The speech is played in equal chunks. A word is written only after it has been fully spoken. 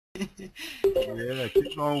Yeah,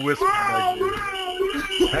 keep on whispering back there.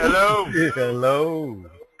 Hello. Hello.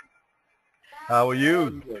 How are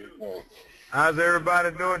you? How's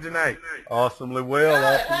everybody doing tonight? Awesomely well,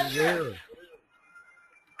 awesomely well.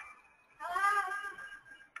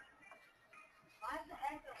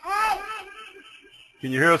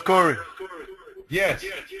 Can you hear us, Corey? Yes.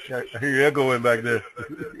 I hear you echoing back there.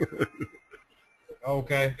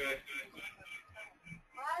 Okay.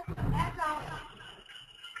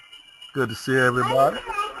 Good to see everybody.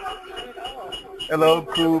 Hello,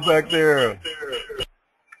 crew back there.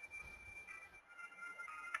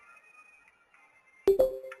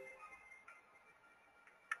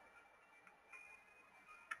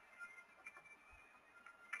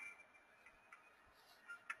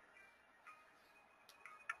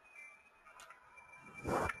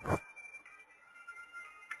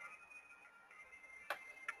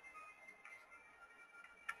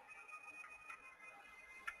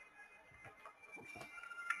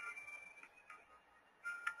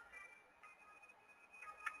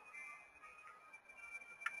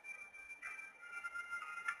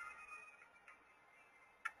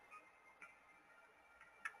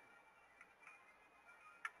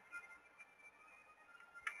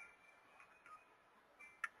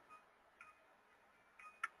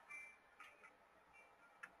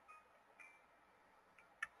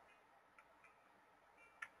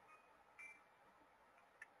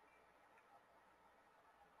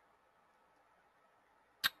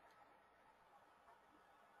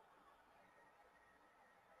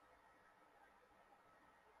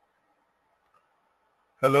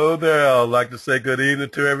 Hello there. I'd like to say good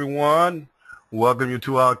evening to everyone. Welcome you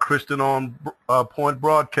to our Christian on Point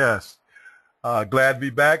broadcast. Glad to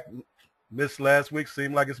be back. Missed last week.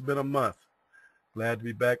 Seemed like it's been a month. Glad to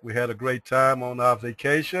be back. We had a great time on our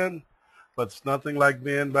vacation, but it's nothing like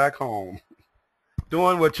being back home,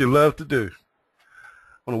 doing what you love to do.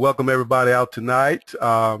 I want to welcome everybody out tonight.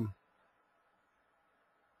 As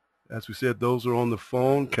we said, those who are on the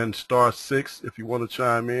phone can star 6 if you want to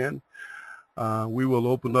chime in. We will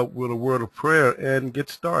open up with a word of prayer and get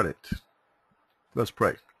started. Let's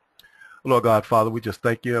pray. Lord God, Father, we just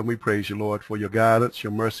thank you and we praise you, Lord, for your guidance,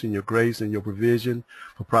 your mercy, and your grace, and your provision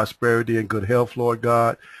for prosperity and good health, Lord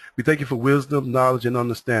God. We thank you for wisdom, knowledge, and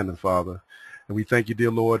understanding, Father. And we thank you,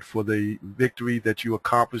 dear Lord, for the victory that you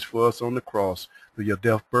accomplished for us on the cross through your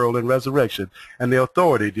death, burial, and resurrection, and the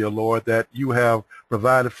authority, dear Lord, that you have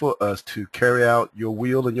provided for us to carry out your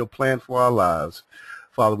will and your plan for our lives.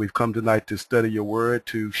 Father, we've come tonight to study your word,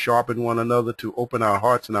 to sharpen one another, to open our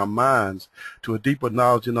hearts and our minds to a deeper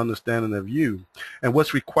knowledge and understanding of you and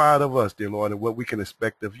what's required of us, dear Lord, and what we can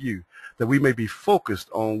expect of you, that we may be focused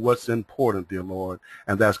on what's important, dear Lord,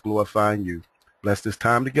 and that's glorifying you. Bless this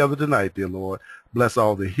time together tonight, dear Lord. Bless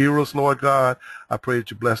all the hearers, Lord God. I pray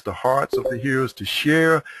that you bless the hearts of the hearers to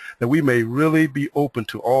share, that we may really be open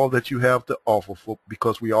to all that you have to offer,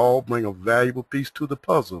 because we all bring a valuable piece to the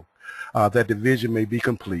puzzle. That the vision may be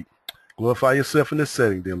complete. Glorify yourself in this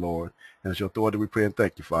setting, dear Lord. And it's your authority we pray and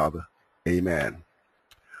thank you, Father. Amen.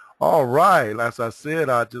 All right. As I said,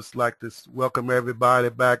 I'd just like to welcome everybody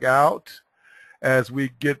back out as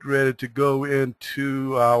we get ready to go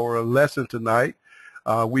into our lesson tonight.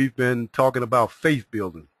 We've been talking about faith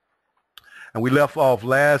building. And we left off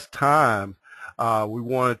last time. We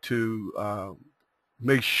wanted to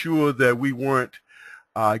make sure that we weren't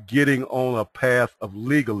getting on a path of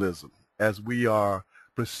legalism as we are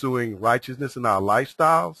pursuing righteousness in our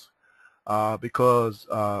lifestyles, because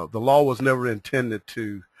the law was never intended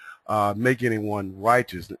to make anyone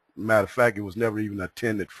righteous. Matter of fact, it was never even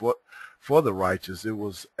intended for the righteous. It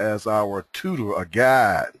was as our tutor, a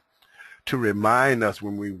guide, to remind us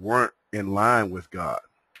when we weren't in line with God.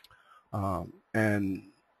 And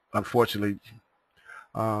unfortunately,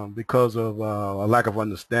 because of a lack of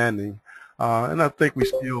understanding, and I think we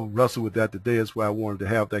still wrestle with that today. That's why I wanted to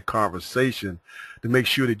have that conversation, to make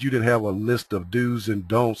sure that you didn't have a list of do's and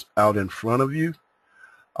don'ts out in front of you,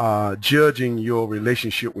 judging your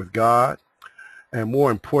relationship with God, and more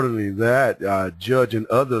importantly that, judging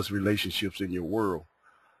others' relationships in your world,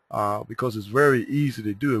 because it's very easy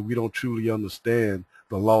to do it. We don't truly understand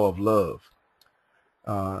the law of love.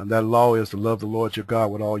 And that law is to love the Lord your God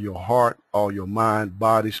with all your heart, all your mind,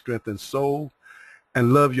 body, strength, and soul,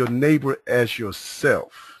 and love your neighbor as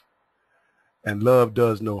yourself. And love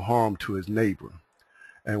does no harm to his neighbor.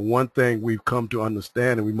 And one thing we've come to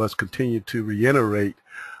understand, and we must continue to reiterate,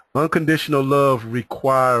 unconditional love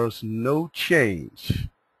requires no change.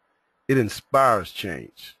 It inspires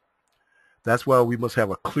change. That's why we must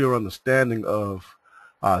have a clear understanding of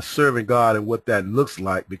serving God and what that looks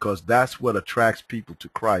like, because that's what attracts people to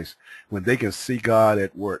Christ. When they can see God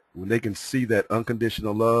at work, when they can see that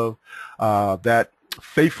unconditional love, that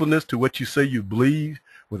faithfulness to what you say you believe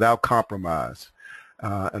without compromise.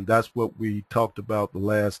 And that's what we talked about the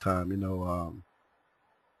last time,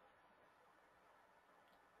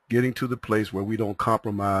 getting to the place where we don't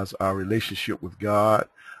compromise our relationship with God,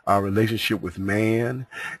 our relationship with man,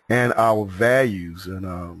 and our values. And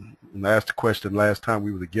I asked the question last time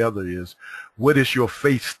we were together is, what is your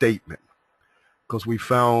faith statement? Because we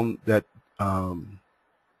found that the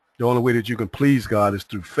only way that you can please God is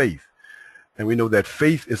through faith. And we know that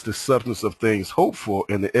faith is the substance of things hoped for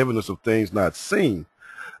and the evidence of things not seen.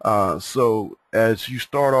 So as you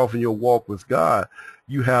start off in your walk with God,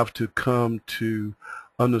 you have to come to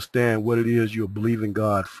understand what it is you're believing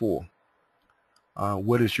God for.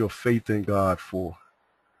 What is your faith in God for?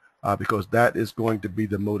 Because that is going to be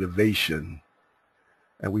the motivation.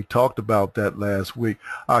 And we talked about that last week.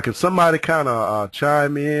 Can somebody kind of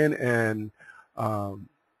chime in and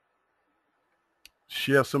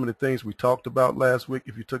share some of the things we talked about last week,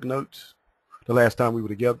 if you took notes, the last time we were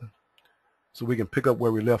together, so we can pick up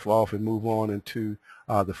where we left off and move on into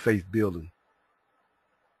the faith building?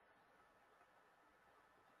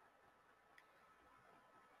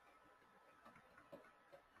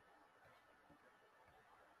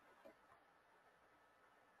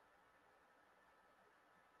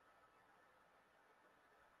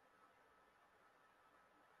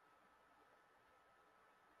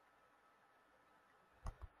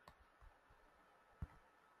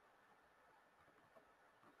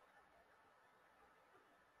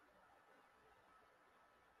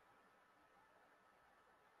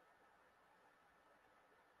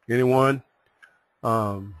 Anyone?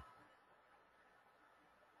 Kind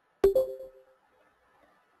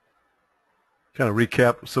of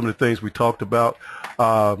recap some of the things we talked about.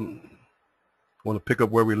 Want to pick up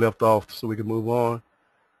where we left off so we can move on?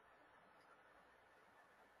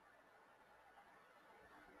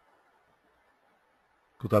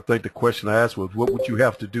 Because I think the question I asked was, what would you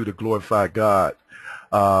have to do to glorify God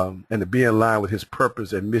and to be in line with his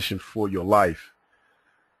purpose and mission for your life?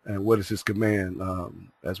 And what is his command?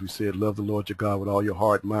 As we said, love the Lord your God with all your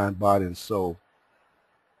heart, mind, body, and soul.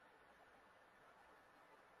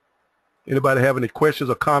 Anybody have any questions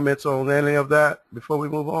or comments on any of that before we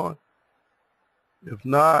move on? If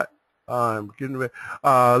not, I'm getting ready.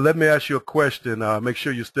 Let me ask you a question. Make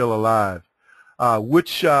sure you're still alive.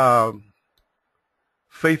 Which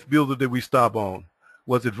faith builder did we stop on?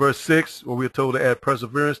 Was it verse 6 where we were told to add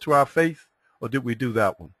perseverance to our faith, or did we do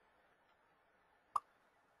that one?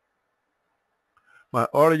 My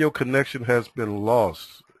audio connection has been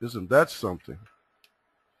lost. Isn't that something?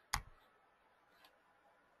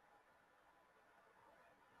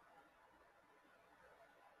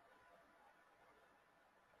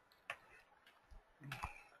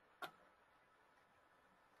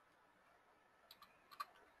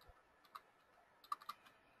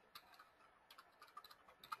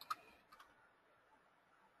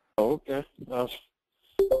 Oh, okay.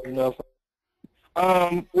 Enough.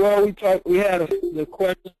 Well, we had the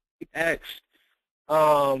question we asked.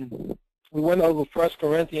 We went over 1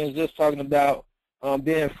 Corinthians, just talking about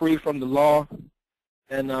being free from the law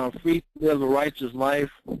and free to live a righteous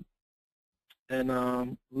life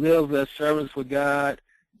and live as servants for God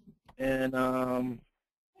and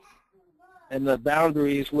the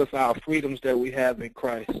boundaries with our freedoms that we have in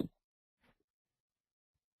Christ.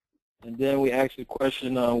 And then we asked the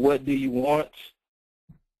question, what do you want?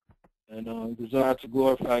 And desire to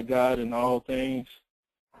glorify God in all things.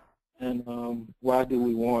 And why do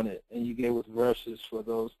we want it? And you gave us verses for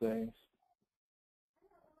those things.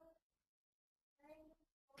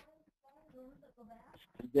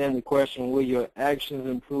 And then the question, will your actions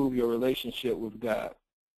improve your relationship with God?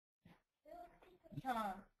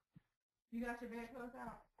 You got your bedclothes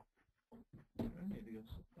out?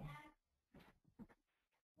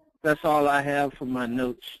 That's all I have for my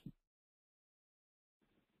notes.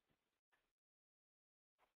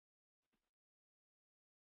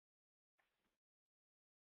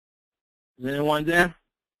 Is anyone there?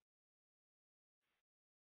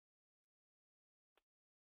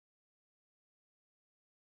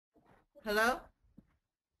 Hello?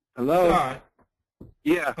 Hello? Sorry.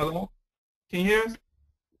 Yeah, Hello? Can you hear us?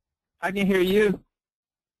 I can hear you.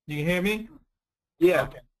 You can hear me? Yeah.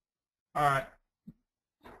 Okay. All right.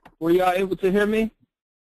 Were y'all able to hear me?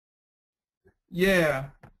 Yeah.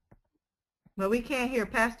 But we can't hear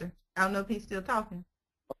Pastor. I don't know if he's still talking.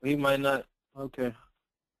 He might not. Okay.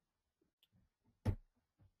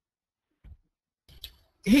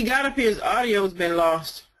 He got up here. His audio's been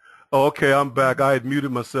lost. Oh, okay, I'm back. I had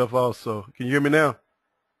muted myself also. Can you hear me now?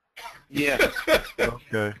 Yeah.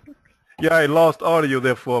 Okay. Yeah, I lost audio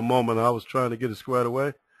there for a moment. I was trying to get it squared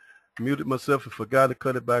away. Muted myself and forgot to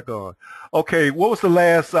cut it back on. Okay, what was the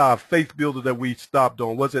last faith builder that we stopped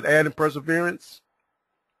on? Was it adding perseverance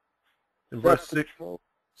in verse 6? Self-control.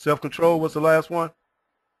 Self-control was the last one?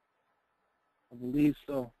 I believe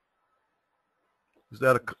so. Is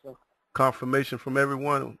that a confirmation from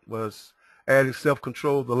everyone? Was adding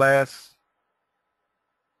self-control the last?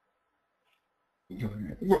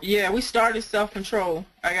 Yeah, we started self-control.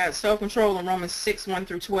 I got self-control in Romans 6, 1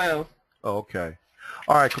 through 12. Oh, okay.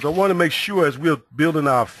 All right, because I want to make sure as we're building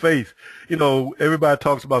our faith, you know, everybody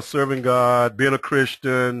talks about serving God, being a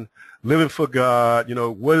Christian, living for God. You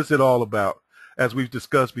know, what is it all about? As we've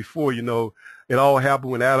discussed before, you know, it all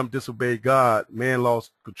happened when Adam disobeyed God. Man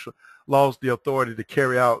lost control, lost the authority to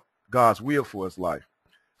carry out God's will for his life.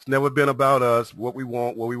 It's never been about us, what we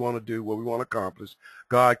want to do, what we want to accomplish.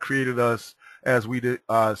 God created us, as we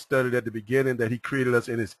studied at the beginning, that he created us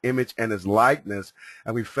in his image and his likeness.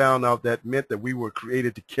 And we found out that meant that we were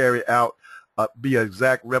created to carry out, be an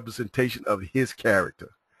exact representation of his character.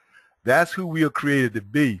 That's who we are created to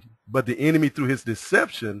be. But the enemy, through his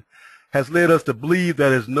deception, has led us to believe that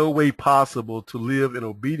there's no way possible to live in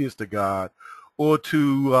obedience to God or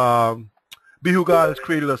to be who God has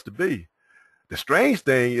created us to be. The strange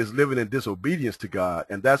thing is living in disobedience to God,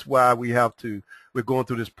 and that's why we're going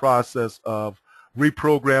through this process of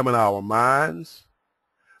reprogramming our minds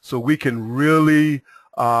so we can really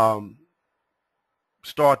start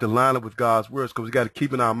to line up with God's words, because we got to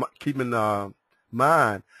keep in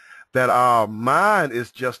mind that our mind is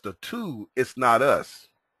just a tool. It's not us.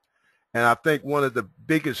 And I think one of the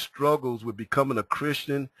biggest struggles with becoming a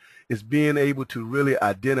Christian is being able to really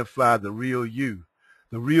identify the real you.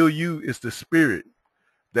 The real you is the spirit,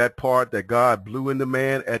 that part that God blew into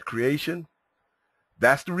man at creation.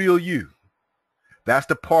 That's the real you. That's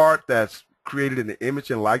the part that's created in the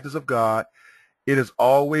image and likeness of God. It has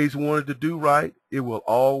always wanted to do right. It will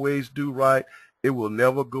always do right. It will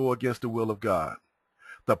never go against the will of God.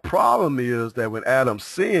 The problem is that when Adam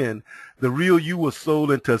sinned, the real you was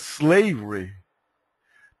sold into slavery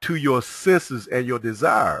to your senses and your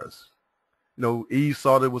desires. You know, Eve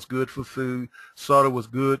saw that it was good for food, saw that it was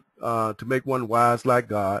good to make one wise like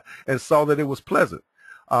God, and saw that it was pleasant.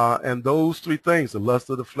 And those three things, the lust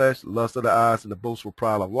of the flesh, the lust of the eyes, and the boastful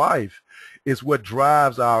pride of life, is what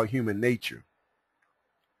drives our human nature.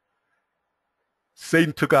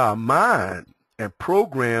 Satan took our mind and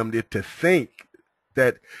programmed it to think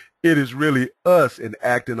that it is really us and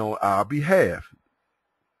acting on our behalf.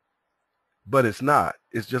 But it's not.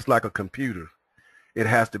 It's just like a computer. It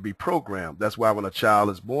has to be programmed. That's why when a child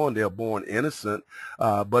is born, they're born innocent,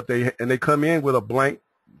 but they come in with a blank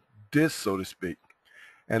disc, so to speak.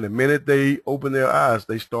 And the minute they open their eyes,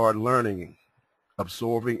 they start learning,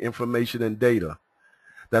 absorbing information and data.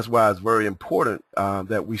 That's why it's very important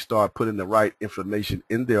that we start putting the right information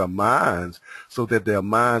in their minds so that their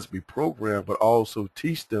minds be programmed, but also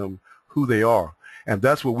teach them who they are. And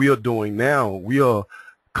that's what we are doing now. We are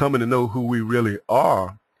coming to know who we really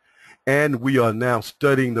are. And we are now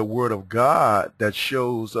studying the Word of God that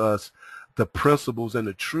shows us the principles and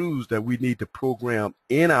the truths that we need to program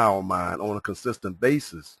in our mind on a consistent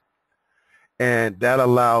basis. And that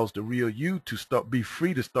allows the real you to be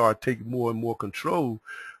free to start taking more and more control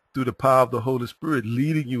through the power of the Holy Spirit,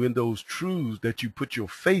 leading you in those truths that you put your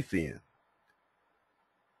faith in.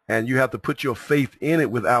 And you have to put your faith in it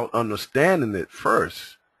without understanding it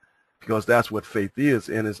first, because that's what faith is.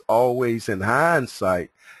 And it's always in hindsight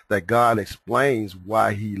that God explains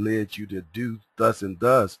why he led you to do thus and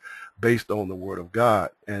thus based on the Word of God,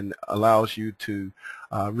 and allows you to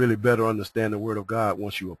really better understand the Word of God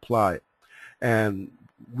once you apply it. And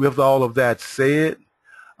with all of that said,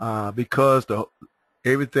 because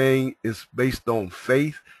everything is based on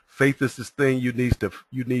faith, faith is this thing you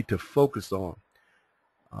need to focus on.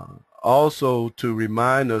 Also, to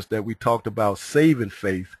remind us that we talked about saving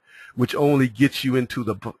faith, which only gets you into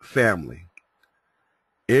the family.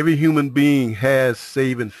 Every human being has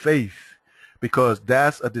saving faith, because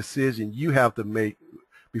that's a decision you have to make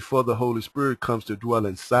before the Holy Spirit comes to dwell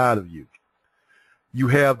inside of you. You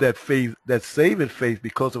have that faith, that saving faith,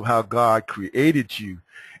 because of how God created you.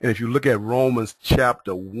 And if you look at Romans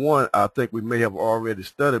chapter 1, I think we may have already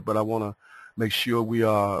studied, but I want to make sure we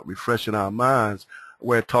are refreshing our minds,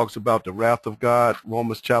 where it talks about the wrath of God.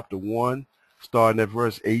 Romans chapter 1, starting at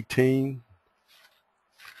verse 18.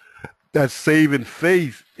 That saving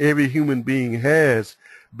faith every human being has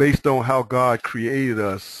based on how God created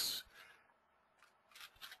us.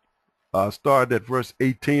 Starting at verse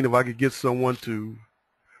 18, if I could get someone to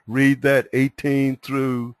read that 18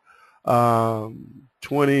 through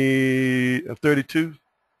 32.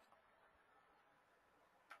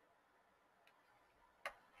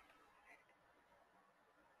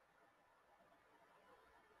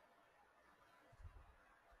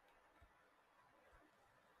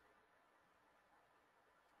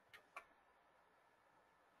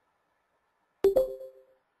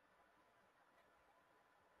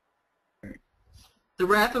 The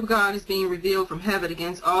wrath of God is being revealed from heaven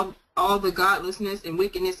against all the godlessness and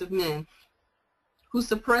wickedness of men, who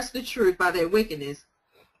suppress the truth by their wickedness.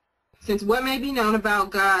 Since what may be known about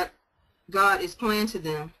God is plain to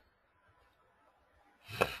them,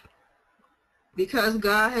 because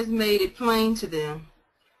God has made it plain to them.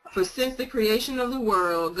 For since the creation of the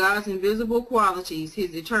world, God's invisible qualities,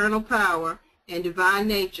 his eternal power and divine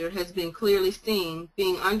nature, has been clearly seen,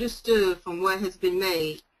 being understood from what has been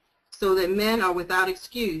made, so that men are without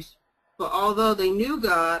excuse. For although they knew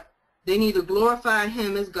God, they neither glorified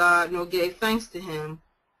him as God nor gave thanks to him,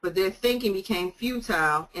 but their thinking became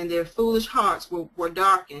futile, and their foolish hearts were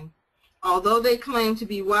darkened. Although they claimed to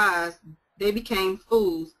be wise, they became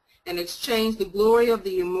fools, and exchanged the glory of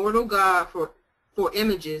the immortal God for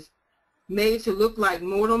images made to look like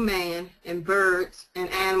mortal man, and birds, and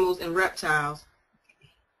animals, and reptiles.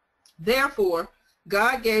 Therefore,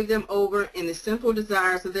 God gave them over in the sinful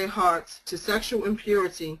desires of their hearts to sexual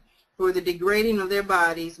impurity, for the degrading of their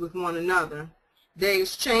bodies with one another. They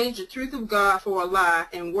exchanged the truth of God for a lie,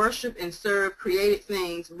 and worship and serve created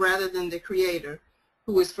things rather than the Creator,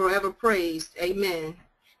 who is forever praised. Amen.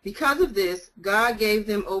 Because of this, God gave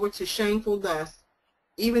them over to shameful lust.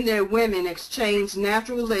 Even their women exchanged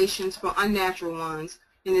natural relations for unnatural ones.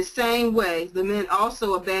 In the same way, the men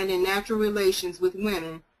also abandoned natural relations with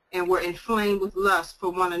women and were inflamed with lust for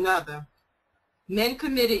one another. Men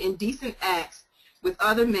committed indecent acts with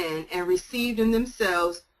other men and received in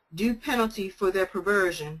themselves due penalty for their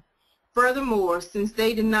perversion. Furthermore, since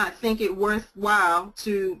they did not think it worthwhile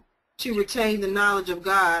to retain the knowledge of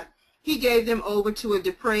God, he gave them over to a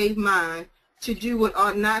depraved mind to do what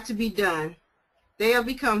ought not to be done. They have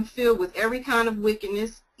become filled with every kind of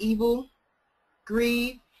wickedness, evil,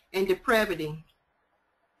 greed, and depravity.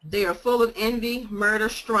 They are full of envy, murder,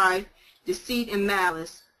 strife, deceit, and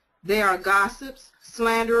malice. They are gossips,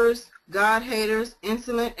 slanderers, God-haters,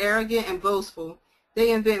 insolent, arrogant, and boastful.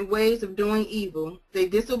 They invent ways of doing evil. They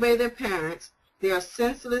disobey their parents. They are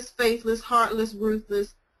senseless, faithless, heartless,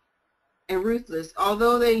 ruthless.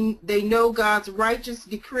 Although they know God's righteous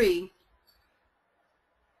decree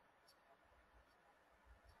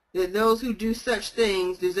that those who do such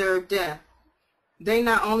things deserve death, they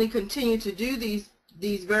not only continue to do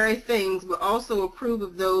these very things, but also approve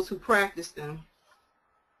of those who practice them.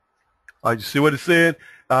 You see what it's saying?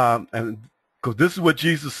 And because this is what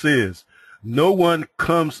Jesus says, no one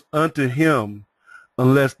comes unto him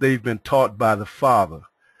unless they've been taught by the Father.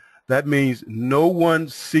 That means no one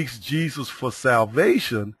seeks Jesus for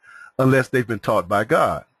salvation unless they've been taught by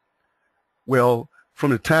God. Well,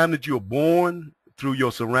 from the time that you're born, through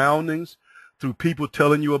your surroundings, through people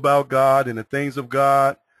telling you about God and the things of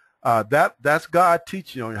God, that's God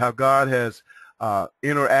teaching you how God has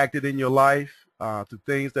interacted in your life through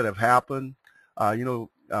things that have happened.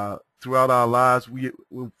 Throughout our lives,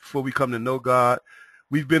 before we come to know God,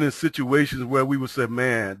 we've been in situations where we would say,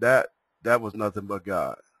 man, that was nothing but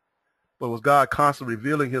God. But was God constantly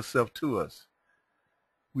revealing himself to us?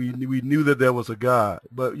 We knew that there was a God,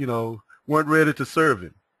 but, weren't ready to serve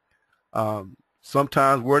him.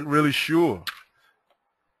 Sometimes weren't really sure.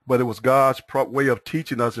 But it was God's way of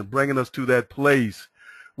teaching us and bringing us to that place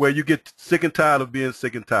where you get sick and tired of being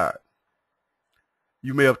sick and tired.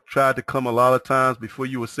 You may have tried to come a lot of times before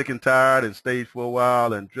you were sick and tired and stayed for a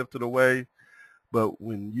while and drifted away. But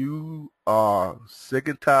when you are sick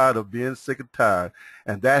and tired of being sick and tired,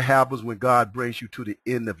 and that happens when God brings you to the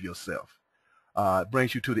end of yourself. It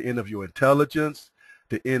brings you to the end of your intelligence,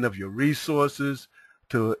 the end of your resources,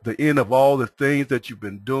 to the end of all the things that you've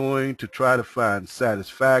been doing to try to find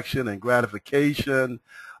satisfaction and gratification,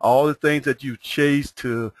 all the things that you chase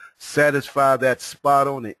to satisfy that spot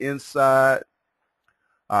on the inside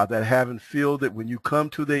that haven't filled it. When you come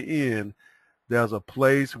to the end, there's a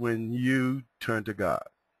place when you turn to God.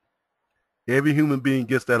 Every human being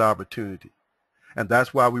gets that opportunity. And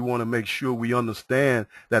that's why we want to make sure we understand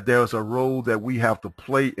that there's a role that we have to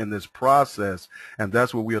play in this process. And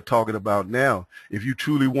that's what we are talking about now. If you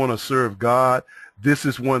truly want to serve God, this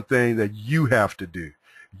is one thing that you have to do.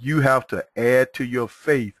 You have to add to your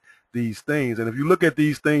faith these things. And if you look at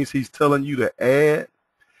these things he's telling you to add,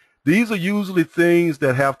 these are usually things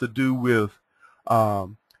that have to do with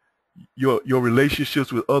your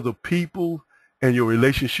relationships with other people and your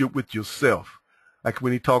relationship with yourself. Like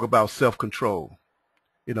when you talk about self-control,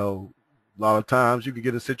 you know, a lot of times you can get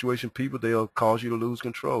in a situation, people, they'll cause you to lose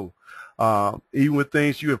control. Even with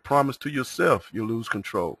things you have promised to yourself, you'll lose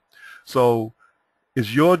control. So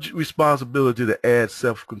it's your responsibility to add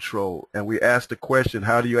self-control. And we asked the question,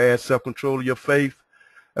 how do you add self-control to your faith?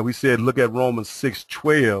 And we said, look at Romans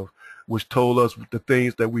 6:12, which told us the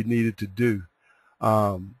things that we needed to do.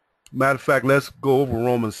 Matter of fact, let's go over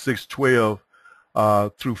Romans 6:12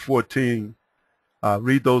 through 14.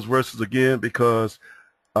 Read those verses again, because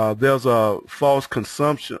there's a false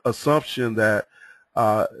assumption that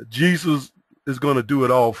Jesus is going to do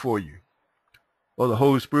it all for you, or the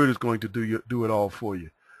Holy Spirit is going to do it all for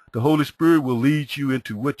you. The Holy Spirit will lead you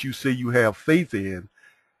into what you say you have faith in,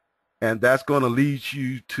 and that's going to lead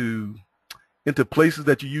you into places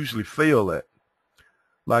that you usually fail at.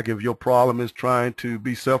 Like if your problem is trying to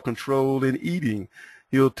be self-controlled in eating,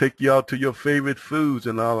 he'll take you out to your favorite foods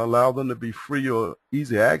and I'll allow them to be free or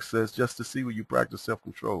easy access just to see where you practice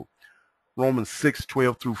self-control. Romans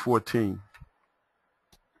 6:12 through 14.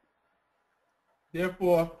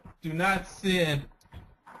 Therefore, do not sin.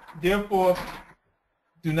 Therefore,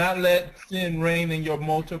 do not let sin reign in your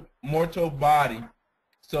mortal body,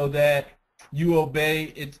 so that you obey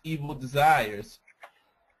its evil desires.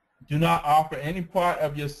 Do not offer any part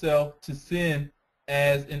of yourself to sin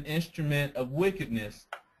as an instrument of wickedness,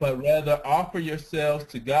 but rather offer yourselves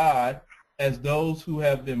to God as those who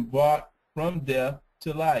have been brought from death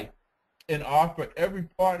to life, and offer every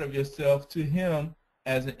part of yourself to him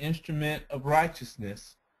as an instrument of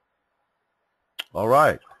righteousness. All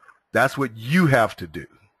right. That's what you have to do.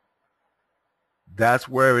 That's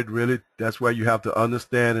where you have to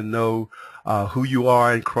understand and know who you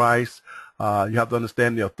are in Christ. You have to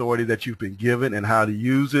understand the authority that you've been given and how to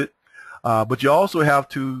use it. But you also have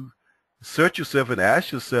to search yourself and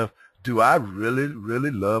ask yourself, do I really,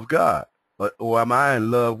 really love God? Or am I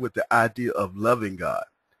in love with the idea of loving God?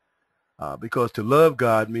 Because to love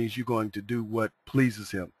God means you're going to do what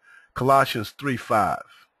pleases him. Colossians 3:5.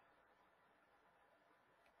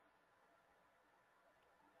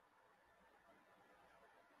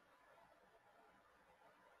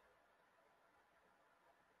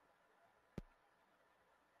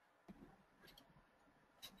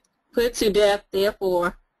 Put to death,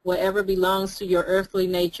 therefore, whatever belongs to your earthly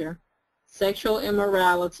nature: sexual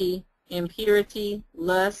immorality, impurity,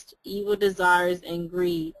 lust, evil desires, and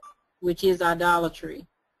greed, which is idolatry.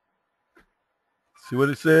 See what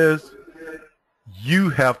it says? You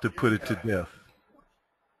have to put it to death.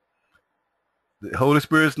 The Holy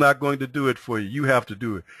Spirit's not going to do it for you. You have to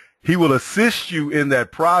do it. He will assist you in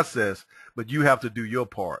that process, but you have to do your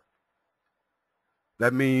part.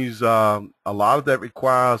 That means a lot of that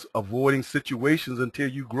requires avoiding situations until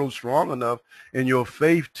you grow strong enough in your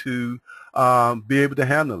faith to be able to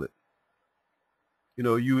handle it. You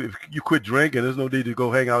know, if you quit drinking, there's no need to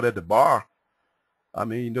go hang out at the bar. I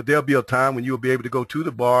mean, there'll be a time when you'll be able to go to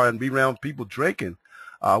the bar and be around people drinking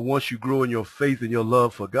once you grow in your faith and your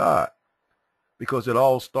love for God. Because it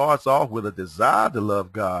all starts off with a desire to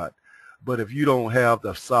love God. But if you don't have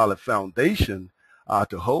the solid foundation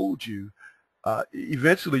to hold you,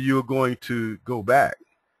 eventually you're going to go back.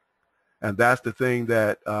 And that's the thing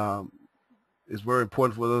that is very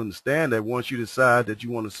important for us to understand, that once you decide that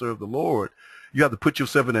you want to serve the Lord, you have to put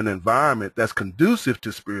yourself in an environment that's conducive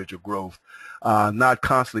to spiritual growth, not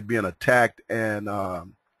constantly being attacked and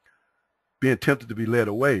being tempted to be led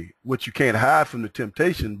away, which you can't hide from the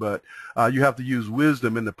temptation, but you have to use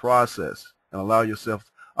wisdom in the process and allow yourself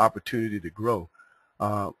opportunity to grow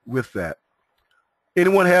with that.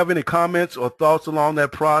 Anyone have any comments or thoughts along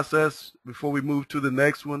that process before we move to the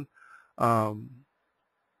next one? Because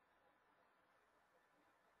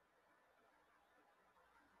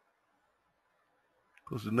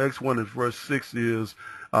the next one in verse 6 is,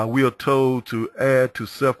 we are told to add to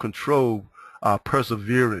self-control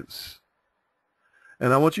perseverance.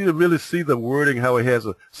 And I want you to really see the wording, how it has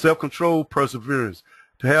a self-control, perseverance.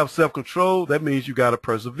 To have self-control, that means you got to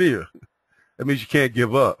persevere. That means you can't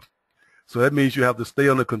give up. So that means you have to stay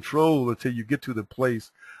under control until you get to the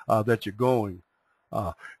place that you're going.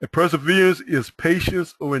 And perseverance is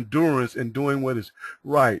patience or endurance in doing what is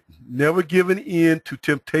right, never giving in to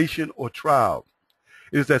temptation or trial.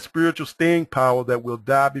 It is that spiritual staying power that will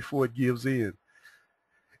die before it gives in.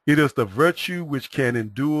 It is the virtue which can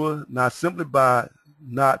endure, not simply by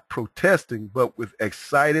not protesting, but with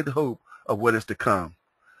excited hope of what is to come.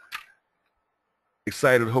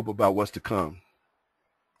 Excited hope about what's to come.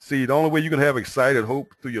 See, the only way you can have excited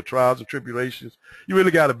hope through your trials and tribulations, you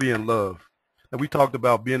really got to be in love. And we talked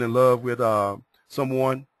about being in love with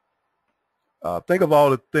someone. Think of all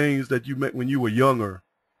the things that you met when you were younger.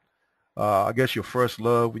 I guess your first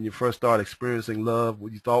love, when you first started experiencing love,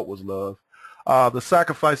 what you thought was love. The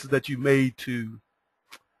sacrifices that you made to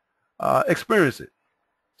experience it.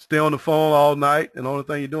 Stay on the phone all night, and the only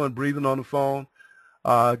thing you're doing, breathing on the phone.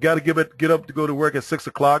 Got to get up to go to work at 6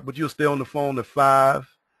 o'clock, but you'll stay on the phone at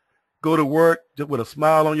 5. Go to work just with a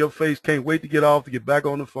smile on your face. Can't wait to get off to get back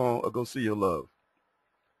on the phone or go see your love.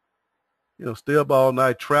 You know, stay up all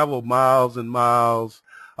night, travel miles and miles,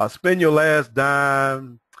 spend your last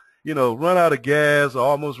dime, you know, run out of gas or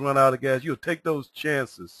almost run out of gas. You'll take those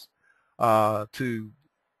chances to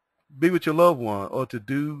be with your loved one or to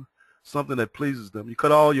do something that pleases them. You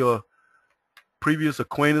cut all your previous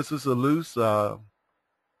acquaintances loose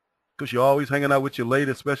because you're always hanging out with your lady,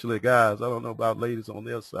 especially guys. I don't know about ladies on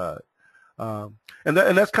their side. And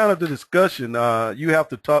that's kind of the discussion you have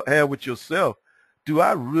to have with yourself. Do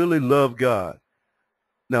I really love God?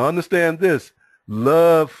 Now understand this.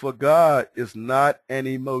 Love for God is not an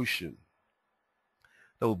emotion.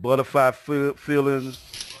 Those butterfly feelings,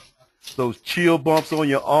 those chill bumps on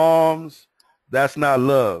your arms, that's not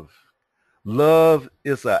love. Love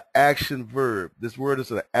is an action verb. This word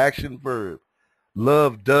is an action verb.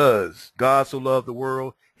 Love does. God so loved the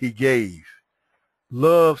world, he gave.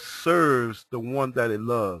 Love serves the one that it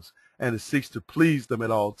loves, and it seeks to please them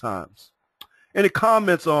at all times. Any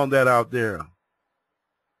comments on that out there?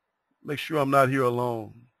 Make sure I'm not here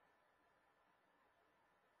alone.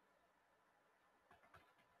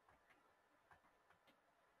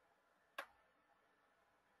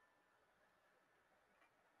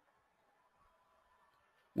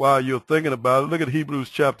 While you're thinking about it, look at Hebrews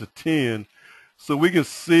chapter 10 so we can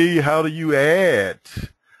see how do you add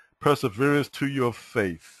perseverance to your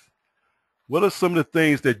faith. What are some of the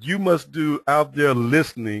things that you must do out there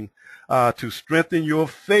listening to strengthen your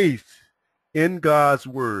faith in God's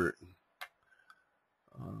word?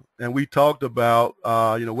 And we talked about,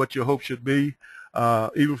 what your hope should be,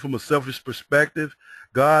 even from a selfish perspective.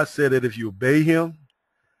 God said that if you obey him,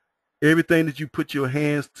 everything that you put your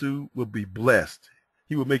hands to will be blessed.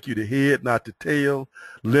 He will make you the head, not the tail,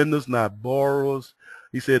 lenders, not borrowers.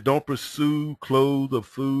 He said, don't pursue clothes or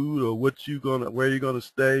food or where you're gonna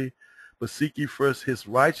stay, but seek ye first his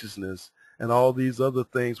righteousness, and all these other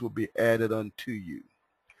things will be added unto you.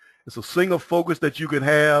 It's a single focus that you can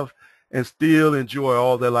have and still enjoy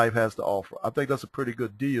all that life has to offer. I think that's a pretty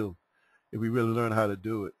good deal if we really learn how to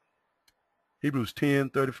do it. Hebrews 10,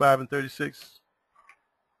 35 and 36.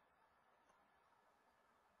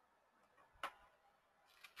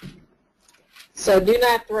 So do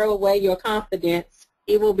not throw away your confidence.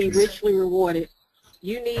 It will be richly rewarded.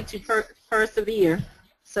 You need to persevere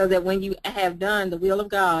so that when you have done the will of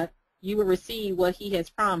God, you will receive what he has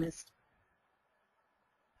promised.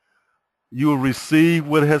 You will receive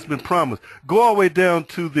what has been promised. Go all the way down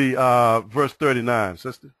to the verse 39,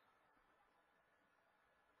 sister.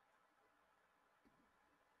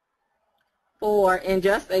 For in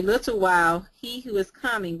just a little while, he who is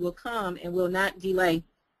coming will come and will not delay.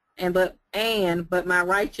 But my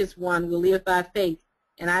righteous one will live by faith,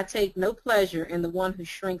 and I take no pleasure in the one who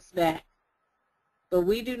shrinks back. But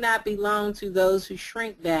we do not belong to those who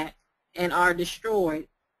shrink back and are destroyed,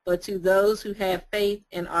 but to those who have faith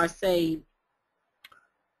and are saved.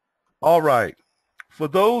 All right. For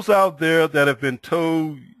those out there that have been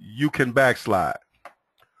told you can backslide,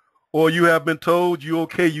 or you have been told you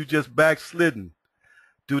okay, you just backslidden,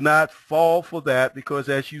 do not fall for that, because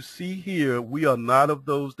as you see here, we are not of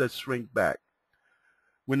those that shrink back.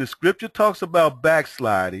 When the scripture talks about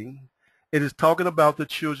backsliding, it is talking about the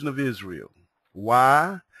children of Israel.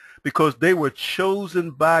 Why? Because they were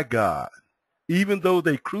chosen by God. Even though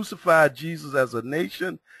they crucified Jesus as a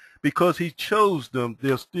nation, because he chose them,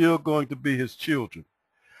 they're still going to be his children.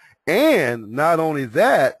 And not only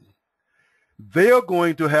that, they're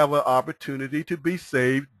going to have an opportunity to be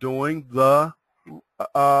saved during the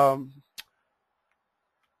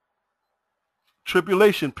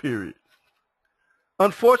tribulation period.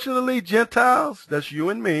 Unfortunately, Gentiles, that's you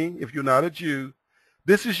and me, if you're not a Jew,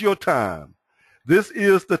 this is your time. This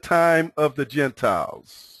is the time of the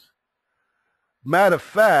Gentiles. Matter of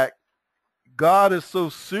fact, God is so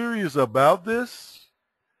serious about this.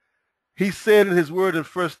 He said in his word in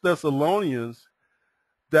 1 Thessalonians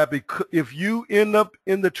that if you end up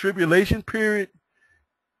in the tribulation period,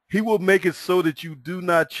 he will make it so that you do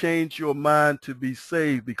not change your mind to be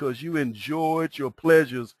saved, because you enjoyed your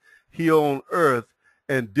pleasures here on earth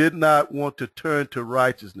and did not want to turn to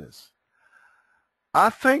righteousness. I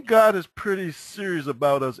think God is pretty serious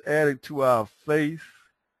about us adding to our faith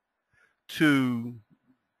to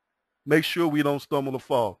make sure we don't stumble or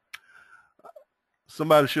fall.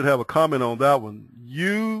 somebody should have a comment on that one.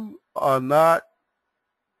 You are not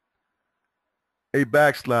a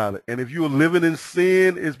backslider. And if you're living in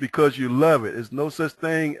sin, it's because you love it. There's no such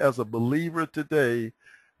thing as a believer today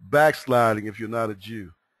backsliding if you're not a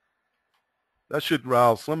Jew. That should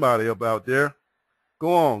rouse somebody up out there.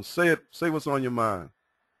 Go on, say it. Say what's on your mind.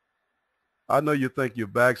 I know you think you're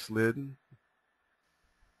backslidden,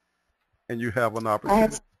 and you have an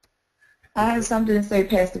opportunity. I have something to say,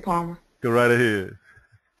 Pastor Palmer. Go right ahead.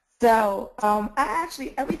 So, I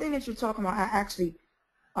actually, everything that you're talking about, I actually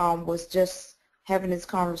was just having this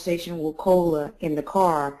conversation with Cola in the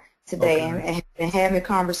car today, and have been having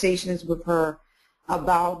conversations with her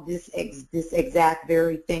about this exact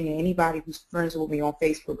very thing. And anybody who's friends with me on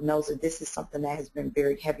Facebook knows that this is something that has been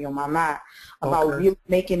very heavy on my mind about really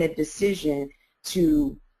making a decision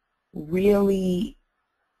to really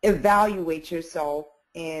evaluate yourself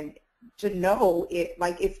and to know it.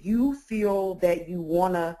 Like, if you feel that you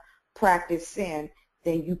want to practice sin,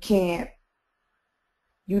 then you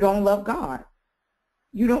don't love God.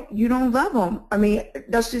 You don't love him. I mean,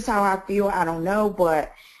 that's just how I feel. I don't know,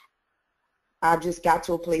 but I just got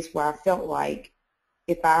to a place where I felt like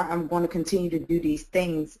if I'm going to continue to do these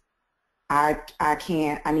things, I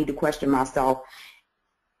can't. I need to question myself.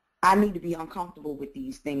 I need to be uncomfortable with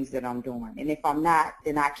these things that I'm doing. And if I'm not,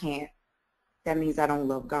 then I can't. That means I don't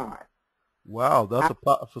love God. Wow, that's a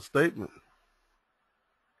powerful statement.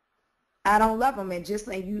 I don't love him. And just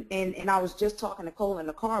like you, and I was just talking to Cole in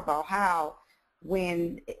the car about how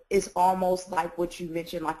when it's almost like what you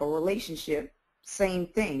mentioned, like a relationship, same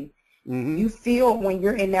thing. Mm-hmm. You feel when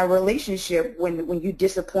you're in that relationship, when you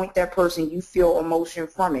disappoint that person, you feel emotion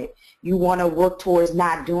from it. You want to work towards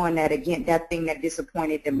not doing that again, that thing that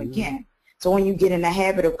disappointed them again. So when you get in the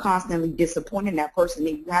habit of constantly disappointing that person,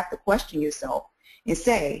 then you have to question yourself and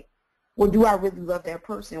say, well, do I really love that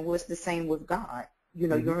person? Well, it's the same with God. You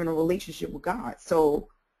know, you're in a relationship with God. So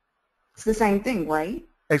it's the same thing, right?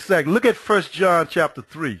 Exactly. Look at 1 John chapter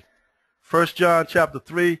 3. 1 John chapter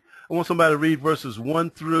 3. I want somebody to read verses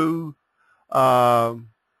 1 through 10.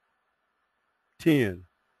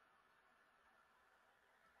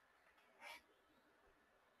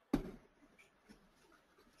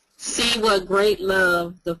 See what great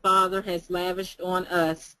love the Father has lavished on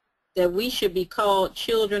us, that we should be called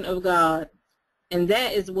children of God. And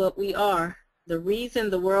that is what we are. The reason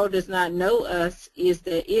the world does not know us is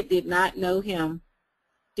that it did not know him.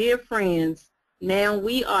 Dear friends, now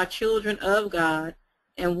we are children of God,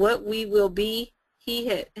 and what we will be,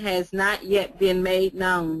 has not yet been made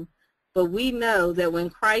known. But we know that when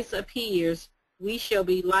Christ appears, we shall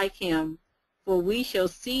be like him, for we shall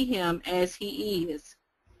see him as he is.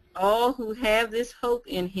 All who have this hope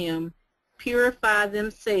in him purify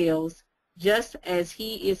themselves just as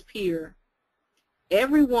he is pure.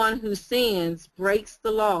 Everyone who sins breaks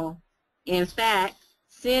the law. In fact,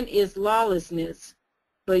 sin is lawlessness.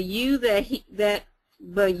 But you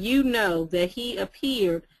know that he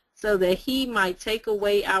appeared so that he might take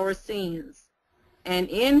away our sins. And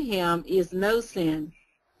in him is no sin.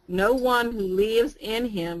 No one who lives in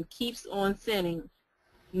him keeps on sinning.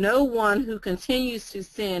 No one who continues to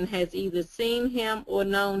sin has either seen him or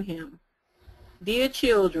known him. Dear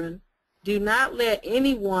children, do not let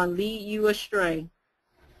anyone lead you astray.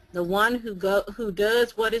 The one who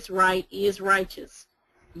does what is right is righteous,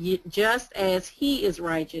 just as he is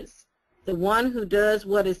righteous. The one who does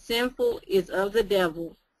what is sinful is of the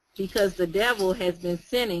devil, because the devil has been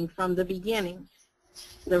sinning from the beginning.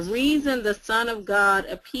 The reason the Son of God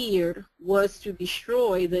appeared was to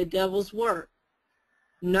destroy the devil's work.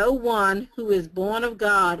 No one who is born of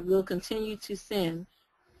God will continue to sin,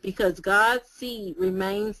 because God's seed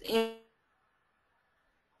remains in.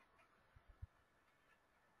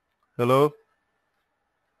 Hello?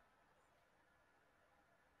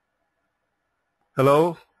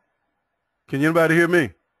 Hello? Can anybody hear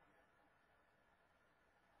me?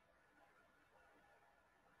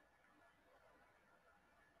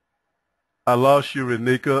 I lost you,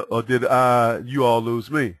 Renika, or did you all lose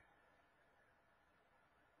me?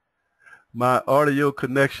 My audio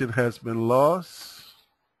connection has been lost.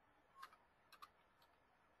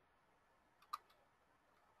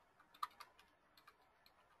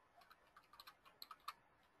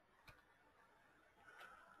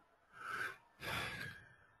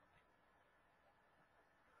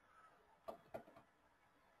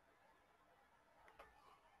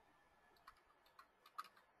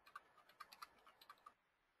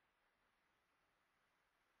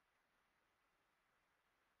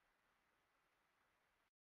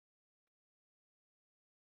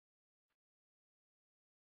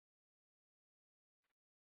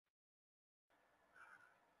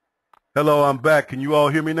 Hello, I'm back. Can you all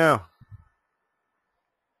hear me now?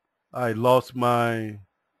 I lost my...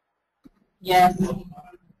 Yes,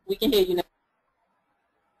 we can hear you now.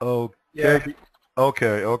 Okay. Yeah.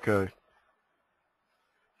 Okay.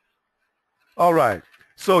 All right.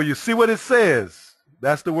 So you see what it says.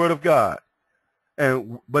 That's the word of God.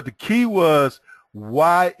 But the key was,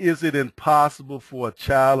 why is it impossible for a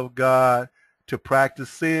child of God to practice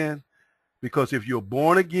sin? Because if you're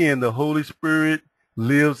born again, the Holy Spirit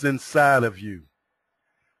lives inside of you.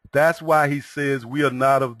 That's why he says we are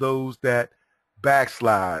not of those that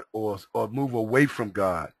backslide or move away from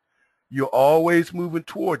God. You're always moving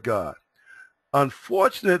toward God.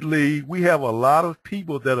 Unfortunately, we have a lot of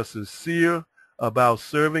people that are sincere about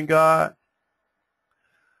serving God,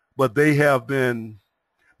 but they have been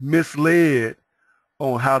misled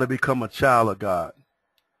on how to become a child of God.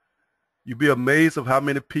 You'd be amazed of how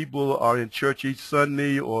many people are in church each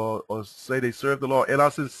Sunday or say they serve the Lord and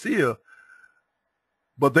are sincere,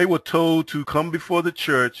 but they were told to come before the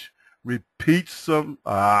church, repeat some,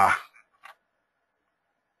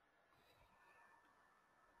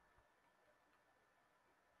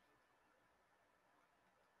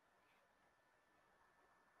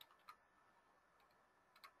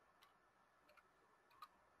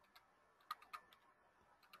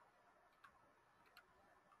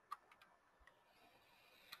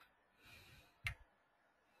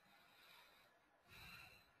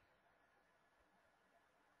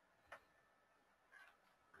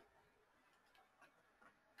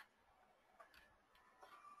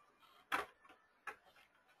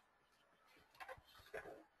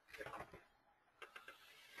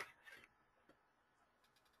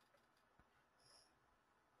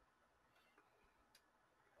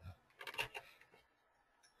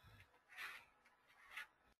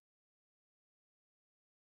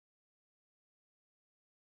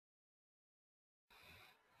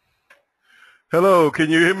 hello, can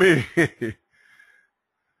you hear me?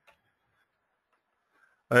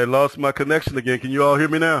 I lost my connection again. Can you all hear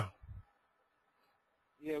me now?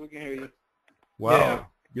 Yeah, we can hear you. Wow, Yeah.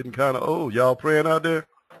 getting kind of old. Y'all praying out there?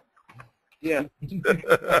 Yeah.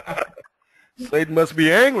 Satan must be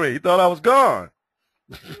angry. He thought I was gone.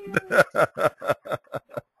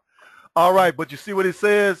 All right, but you see what it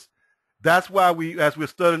says? That's why as we're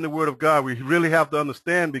studying the Word of God, we really have to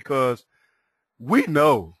understand, because we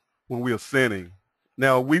know when we are sinning.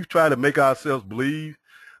 Now, we've tried to make ourselves believe,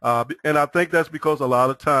 and I think that's because a lot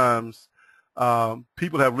of times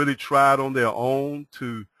people have really tried on their own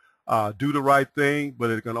to do the right thing, but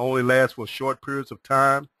it can only last for short periods of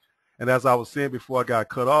time. And as I was saying before I got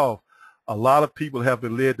cut off, a lot of people have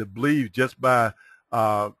been led to believe just by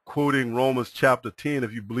quoting Romans chapter 10,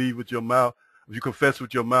 if you believe with your mouth, if you confess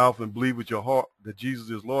with your mouth and believe with your heart that Jesus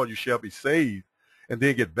is Lord, you shall be saved, and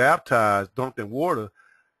then get baptized, dunked in water.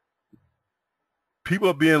 People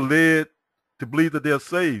are being led to believe that they're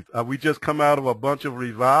saved. We just come out of a bunch of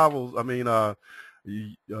revivals. I mean, what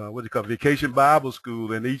do you call it? Vacation Bible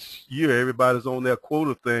School, and each year everybody's on their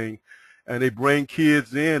quota thing, and they bring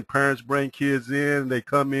kids in. Parents bring kids in. They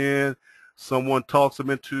come in. Someone talks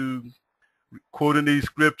them into quoting these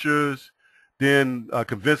scriptures, then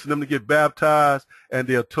convincing them to get baptized, and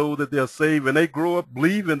they're told that they're saved, and they grow up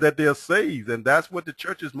believing that they're saved, and that's what the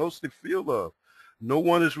church is mostly full of. No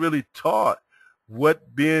one is really taught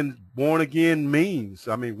what being born again means.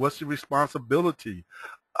 I mean, what's the responsibility,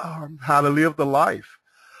 how to live the life,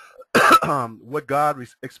 what God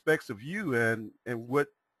expects of you, and what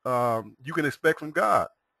you can expect from God.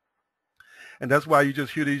 And that's why you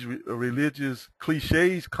just hear these religious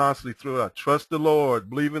cliches constantly throughout. Trust the Lord,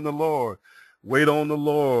 believe in the Lord, wait on the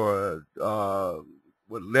Lord,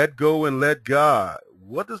 let go and let God.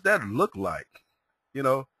 What does that look like? You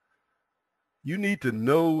know, you need to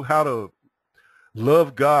know how to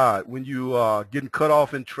love God when you are getting cut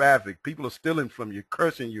off in traffic. People are stealing from you,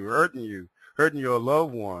 cursing you, hurting your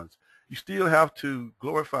loved ones. You still have to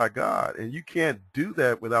glorify God, and you can't do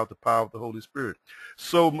that without the power of the Holy Spirit.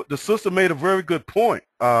 So the sister made a very good point,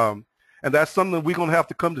 and that's something we're going to have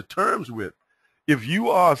to come to terms with. If you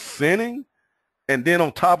are sinning and then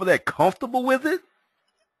on top of that comfortable with it,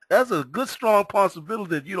 that's a good, strong possibility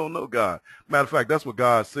that you don't know God. Matter of fact, that's what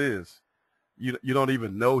God says. You don't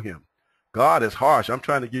even know him. God is harsh. I'm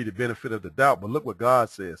trying to give you the benefit of the doubt, but look what God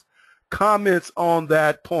says. Comments on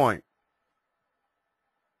that point,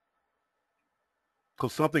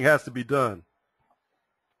 because something has to be done.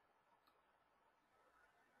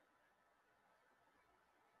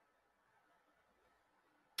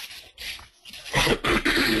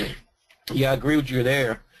 Yeah, I agree with you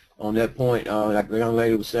there on that point. Like the young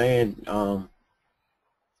lady was saying,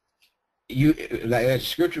 you, like as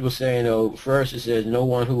Scripture was saying, though, first it says no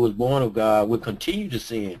one who was born of God would continue to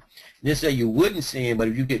sin. It didn't say you wouldn't sin, but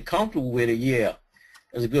if you get comfortable with it, yeah,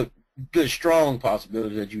 there's a good strong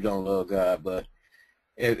possibility that you don't love God. But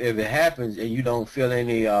if it happens and you don't feel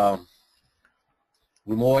any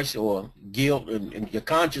remorse or guilt, and your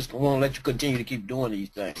conscience won't let you continue to keep doing these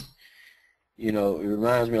things. You know, it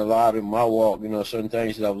reminds me a lot of my walk, you know, certain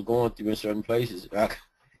things that I was going through in certain places. I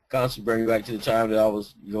constantly bring me back to the time that I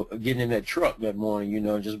was, you know, getting in that truck that morning, you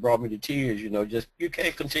know, just brought me to tears, you know. Just, you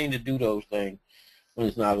can't continue to do those things when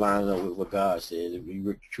it's not lining up with what God says, if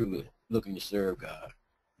you're truly looking to serve God.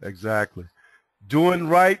 Exactly. Doing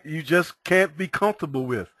right, you just can't be comfortable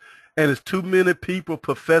with. And it's too many people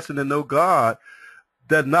professing to know God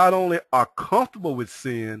that not only are comfortable with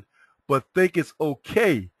sin, but think it's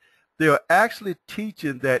okay. They are actually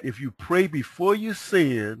teaching that if you pray before you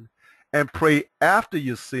sin and pray after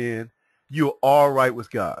you sin, you're all right with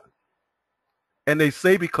God. And they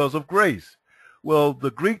say because of grace. Well, the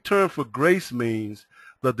Greek term for grace means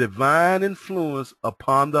the divine influence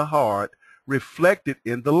upon the heart reflected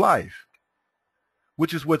in the life,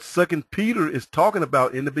 which is what 2 Peter is talking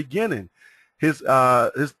about in the beginning. His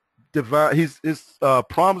divine, his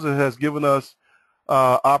promises has given us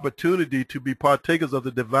opportunity to be partakers of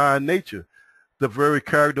the divine nature, the very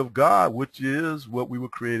character of God, which is what we were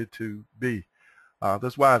created to be.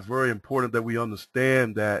 That's why it's very important that we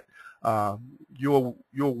understand that your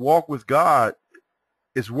walk with God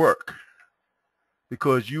is work,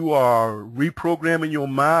 because you are reprogramming your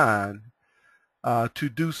mind to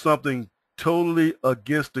do something totally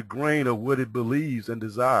against the grain of what it believes and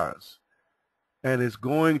desires. And it's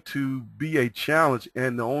going to be a challenge,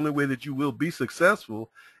 and the only way that you will be successful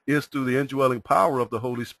is through the indwelling power of the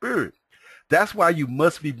Holy Spirit. That's why you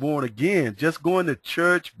must be born again. Just going to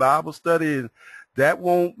church, Bible study, that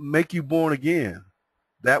won't make you born again.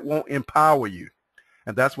 That won't empower you.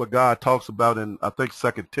 And that's what God talks about in, I think,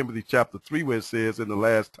 2 Timothy chapter 3, where it says in the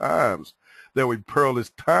last times there will be perilous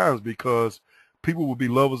times, because people will be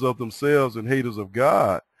lovers of themselves and haters of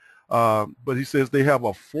God. But he says they have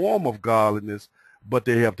a form of godliness, but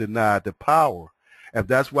they have denied the power. And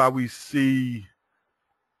that's why we see,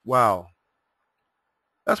 wow,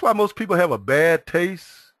 that's why most people have a bad taste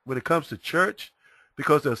when it comes to church,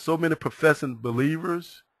 because there's so many professing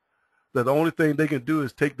believers that the only thing they can do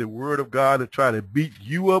is take the word of God and try to beat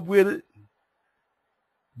you up with it.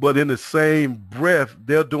 But in the same breath,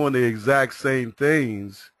 they're doing the exact same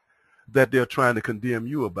things that they're trying to condemn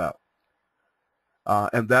you about.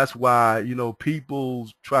 And that's why, you know, people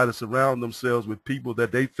try to surround themselves with people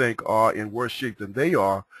that they think are in worse shape than they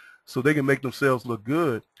are, so they can make themselves look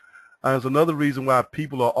good. There's another reason why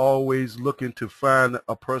people are always looking to find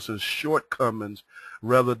a person's shortcomings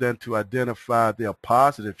rather than to identify their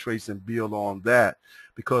positive traits and build on that,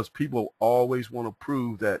 because people always want to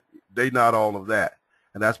prove that they're not all of that.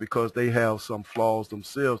 And that's because they have some flaws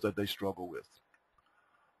themselves that they struggle with.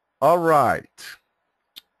 All right.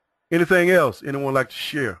 Anything else anyone like to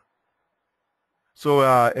share? So,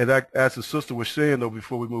 and as the sister was saying, though,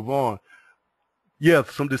 before we move on, yeah,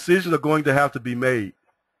 some decisions are going to have to be made.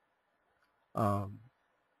 And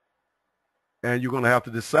you're going to have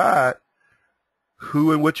to decide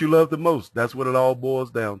who and what you love the most. That's what it all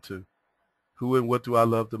boils down to. Who and what do I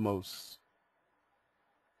love the most?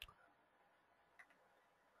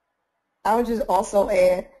 I would just also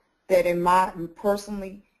add that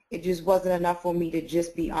personally, it just wasn't enough for me to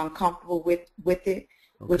just be uncomfortable with it,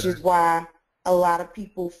 which is why a lot of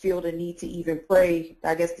people feel the need to even pray,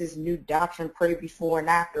 I guess this new doctrine, pray before and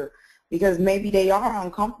after, because maybe they are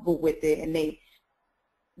uncomfortable with it, and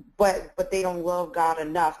but they don't love God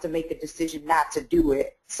enough to make a decision not to do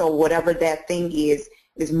it. So whatever that thing is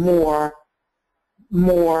more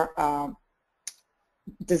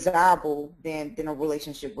desirable than a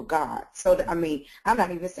relationship with God. So, I mean, I'm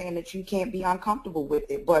not even saying that you can't be uncomfortable with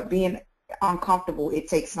it, but being uncomfortable, it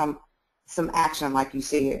takes some action, like you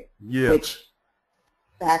said. Yeah. Which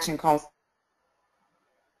the action costs.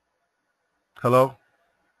 Hello?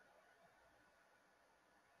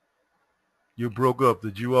 You broke up.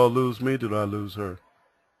 Did you all lose me? Did I lose her?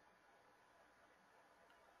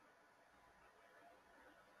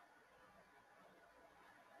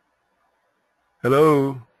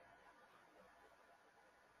 Hello?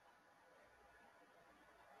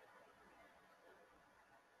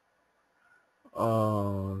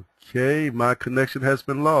 Okay, my connection has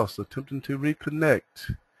been lost. Attempting to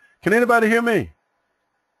reconnect. Can anybody hear me?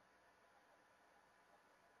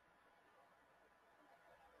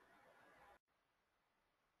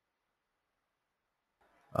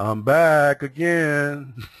 I'm back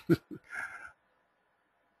again.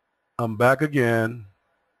 I'm back again.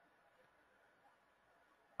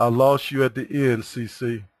 I lost you at the end,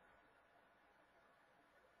 CC.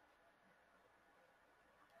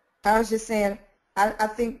 I was just saying, I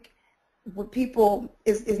think with people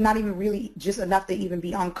is not even really just enough to even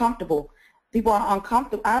be uncomfortable. People are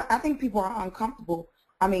uncomfortable. I think people are uncomfortable.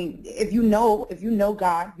 I mean, if you know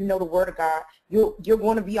God, you know the Word of God, you're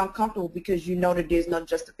going to be uncomfortable because you know that there's no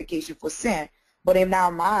justification for sin. But in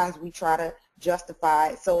our minds, we try to justify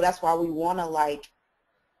it. So that's why we want to, like,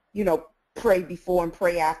 you know, pray before and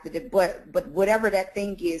pray after. But whatever that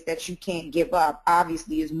thing is that you can't give up,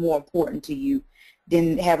 obviously is more important to you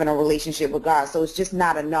than having a relationship with God. So it's just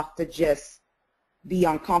not enough to just be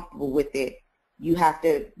uncomfortable with it. You have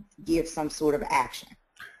to give some sort of action.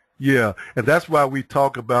 Yeah, and that's why we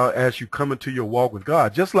talk about as you come into your walk with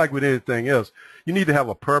God, just like with anything else, you need to have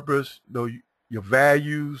a purpose, know your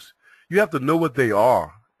values. You have to know what they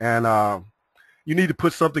are, and you need to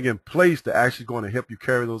put something in place that actually going to help you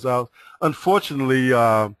carry those out. Unfortunately,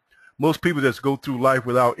 most people just go through life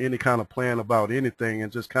without any kind of plan about anything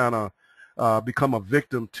and just kind of become a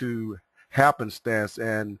victim to happenstance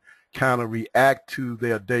and kind of react to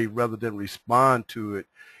their day rather than respond to it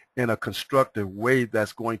in a constructive way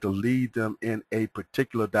that's going to lead them in a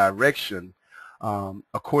particular direction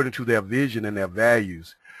according to their vision and their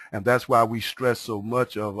values. And that's why we stress so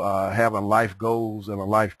much of having life goals and a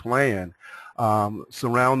life plan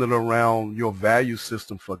surrounded around your value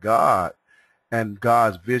system for God and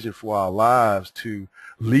God's vision for our lives to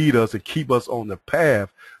lead us and keep us on the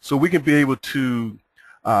path so we can be able to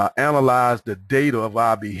analyze the data of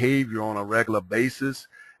our behavior on a regular basis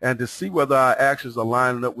and to see whether our actions are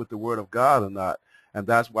lining up with the Word of God or not. And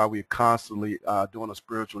that's why we're constantly doing a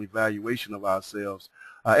spiritual evaluation of ourselves.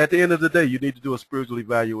 At the end of the day, you need to do a spiritual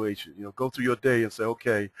evaluation. You know, go through your day and say,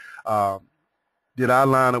 okay, did I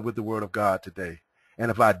line up with the Word of God today? And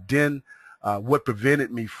if I didn't, what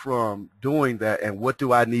prevented me from doing that, and what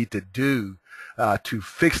do I need to do to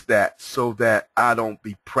fix that so that I don't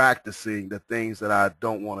be practicing the things that I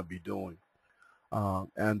don't want to be doing?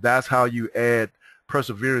 And that's how you add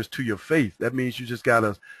perseverance to your faith. That means you just got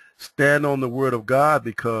to stand on the Word of God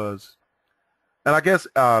because, and I guess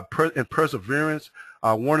in perseverance,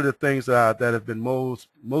 one of the things that have been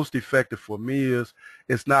most effective for me is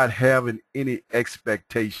not having any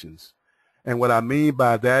expectations. And what I mean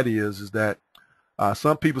by that is that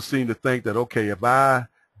some people seem to think that, okay, if I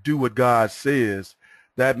do what God says,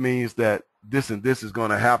 that means that this and this is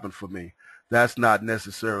going to happen for me. That's not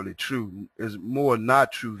necessarily true. It's more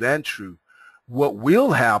not true than true. What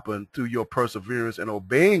will happen through your perseverance and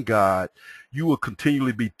obeying God, you will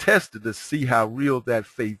continually be tested to see how real that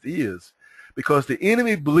faith is. Because the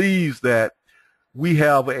enemy believes that we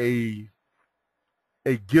have a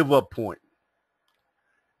give-up point.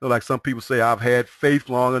 You know, like some people say, I've had faith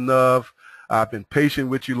long enough. I've been patient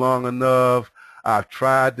with you long enough. I've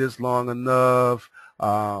tried this long enough.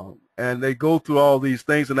 And they go through all these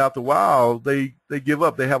things, and after a while, they give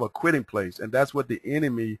up. They have a quitting place, and that's what the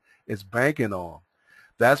enemy is banking on.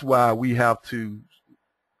 That's why we have to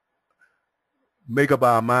make up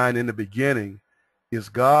our mind in the beginning, is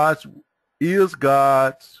God's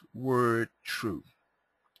word true?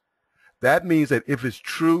 That means that if it's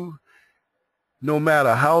true, no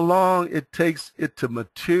matter how long it takes it to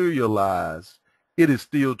materialize, it is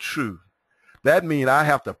still true. That means I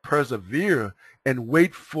have to persevere and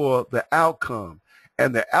wait for the outcome.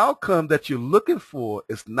 And the outcome that you're looking for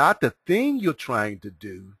is not the thing you're trying to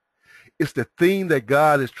do. It's the thing that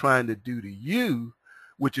God is trying to do to you,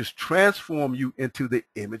 which is transform you into the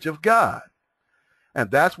image of God.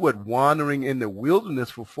 And that's what wandering in the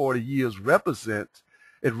wilderness for 40 years represents.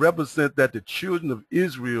 It represents that the children of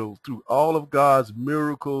Israel, through all of God's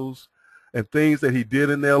miracles and things that he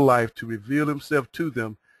did in their life to reveal himself to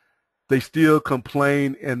them, they still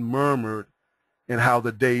complained and murmured in how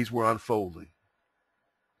the days were unfolding.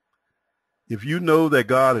 If you know that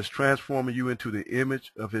God is transforming you into the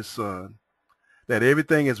image of his Son, that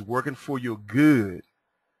everything is working for your good,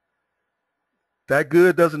 that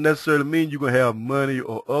good doesn't necessarily mean you're going to have money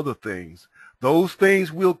or other things. Those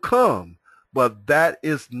things will come, but that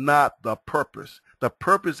is not the purpose. The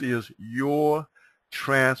purpose is your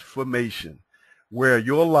transformation, where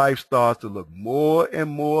your life starts to look more and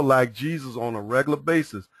more like Jesus on a regular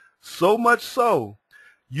basis. So much so,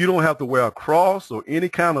 you don't have to wear a cross or any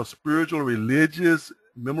kind of spiritual, religious,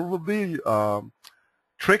 memorabilia,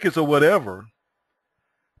 trinkets or whatever.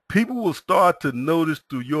 People will start to notice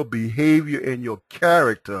through your behavior and your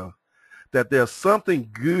character that there's something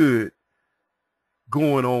good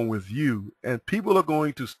going on with you, and people are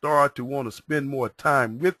going to start to want to spend more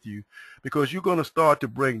time with you because you're going to start to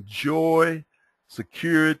bring joy,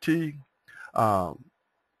 security,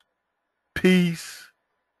 peace,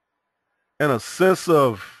 and a sense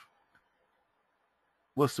of,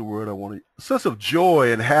 what's the word I want to, a sense of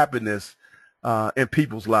joy and happiness in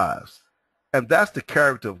people's lives. And that's the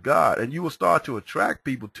character of God. And you will start to attract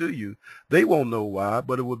people to you. They won't know why,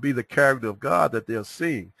 but it will be the character of God that they're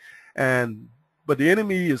seeing. But the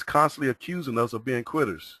enemy is constantly accusing us of being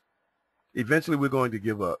quitters. Eventually, we're going to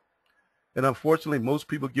give up. And unfortunately, most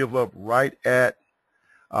people give up right at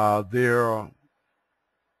their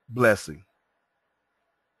blessing.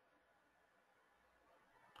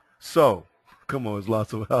 So, come on, there's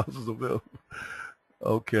lots of houses available.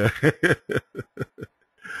 Okay.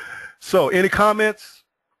 So, any comments?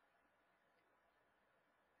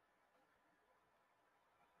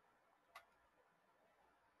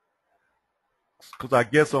 Because I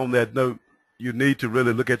guess on that note, you need to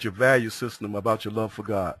really look at your value system about your love for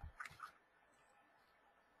God.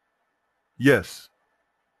 Yes.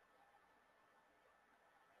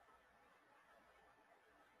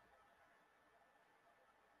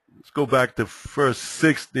 Let's go back to verse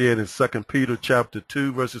 6 then in 2 Peter chapter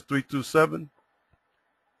 2, verses 3 through 7.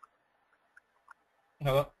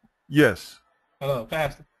 Hello? Yes. Hello,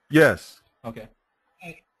 Pastor? Yes. Okay.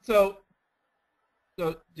 So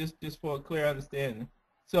just for a clear understanding.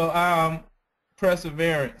 So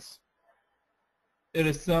perseverance. It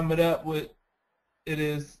is sum it up with, it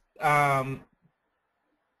is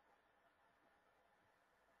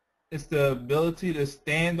it's the ability to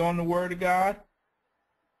stand on the word of God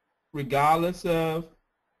regardless of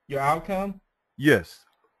your outcome? Yes.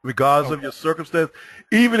 Regardless of your circumstance,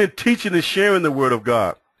 even in teaching and sharing the word of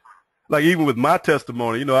God. Like even with my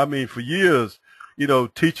testimony, I mean, for years,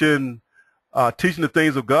 teaching the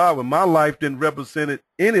things of God when my life didn't represent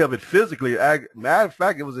any of it physically. Matter of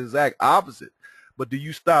fact, it was the exact opposite. But do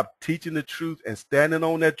you stop teaching the truth and standing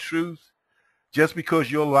on that truth just because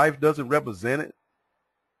your life doesn't represent it?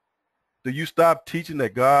 Do you stop teaching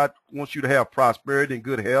that God wants you to have prosperity and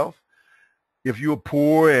good health if you're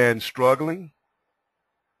poor and struggling?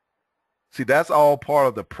 See, that's all part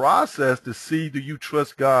of the process to see, do you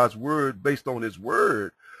trust God's word based on his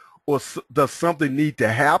word, or does something need to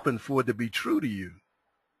happen for it to be true to you?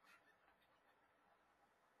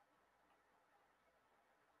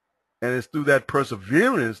 And it's through that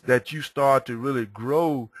perseverance that you start to really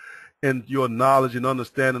grow in your knowledge and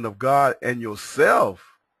understanding of God and yourself.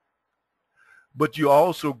 But you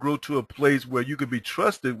also grow to a place where you can be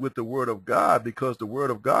trusted with the word of God, because the word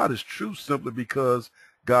of God is true simply because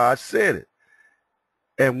God said it.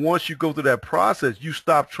 And once you go through that process, you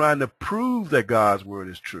stop trying to prove that God's word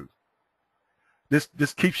is true.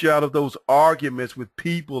 This keeps you out of those arguments with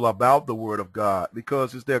people about the word of God,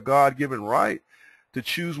 because it's their God-given right to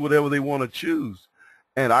choose whatever they want to choose.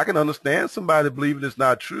 And I can understand somebody believing it's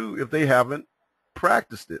not true if they haven't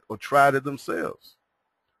practiced it or tried it themselves.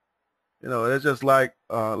 It's just like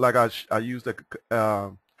I use the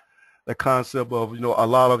concept of, a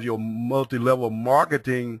lot of your multi-level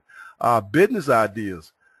marketing business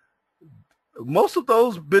ideas. Most of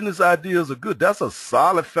those business ideas are good. That's a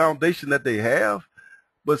solid foundation that they have.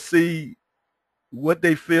 But see, what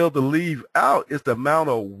they fail to leave out is the amount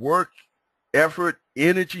of work, effort,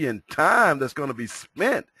 energy, and time that's going to be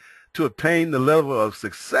spent to obtain the level of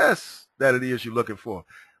success that it is you're looking for.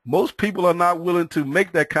 Most people are not willing to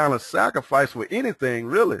make that kind of sacrifice for anything,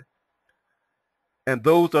 really. And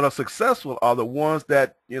those that are successful are the ones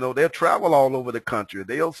that, they'll travel all over the country.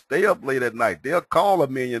 They'll stay up late at night. They'll call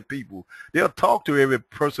 1 million people. They'll talk to every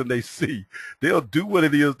person they see. They'll do what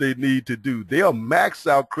it is they need to do. They'll max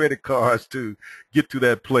out credit cards to get to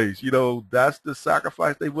that place. That's the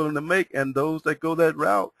sacrifice they're willing to make. And those that go that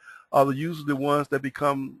route are usually the ones that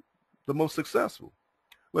become the most successful.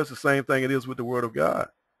 Well, it's the same thing it is with the Word of God.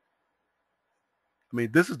 I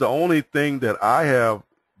mean, this is the only thing that I have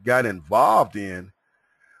got involved in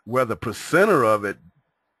where the presenter of it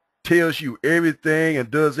tells you everything and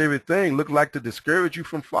does everything look like to discourage you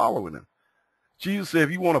from following him. Jesus said, if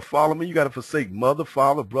you want to follow me, you got to forsake mother,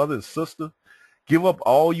 father, brother, and sister. Give up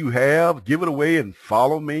all you have, give it away, and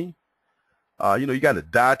follow me. You got to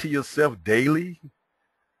die to yourself daily.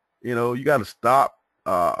 You got to stop,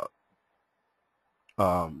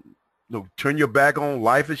 turn your back on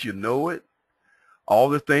life as you know it. All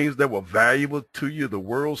the things that were valuable to you, the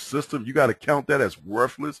world system, you got to count that as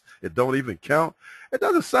worthless. It don't even count. It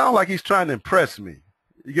doesn't sound like he's trying to impress me.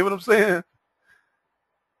 You get what I'm saying?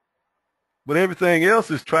 But everything else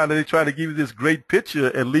is trying to give you this great picture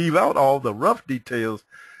and leave out all the rough details.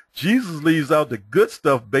 Jesus leaves out the good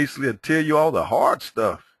stuff basically and tell you all the hard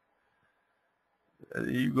stuff.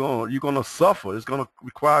 You're going to suffer. It's going to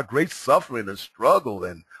require great suffering and struggle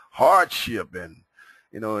and hardship, and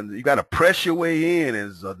and you got to press your way in.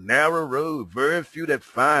 It's a narrow road, very few that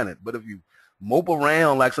find it. But if you mope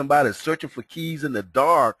around like somebody's searching for keys in the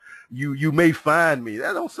dark, you may find me.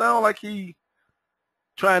 That don't sound like he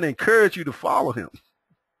trying to encourage you to follow him.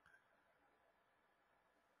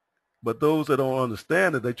 But those that don't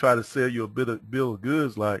understand it, they try to sell you a bill of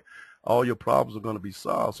goods like all your problems are going to be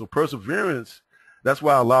solved. So perseverance, that's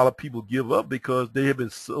why a lot of people give up, because they have been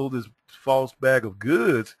sold this false bag of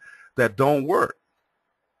goods that don't work.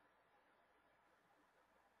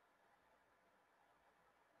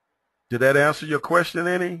 Did that answer your question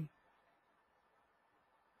any?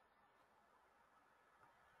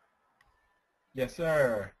 Yes,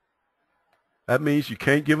 sir. That means you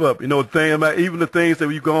can't give up. You know, the thing about even the things that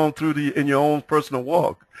you've gone through in your own personal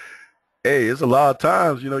walk, hey, it's a lot of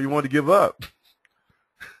times, you know, you want to give up.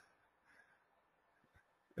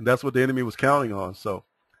 And that's what the enemy was counting on. So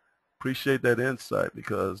appreciate that insight,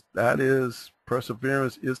 because that is,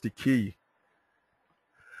 perseverance is the key.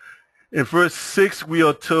 In verse 6, we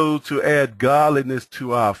are told to add godliness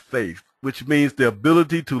to our faith, which means the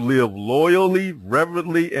ability to live loyally,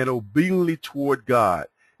 reverently, and obediently toward God.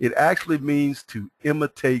 It actually means to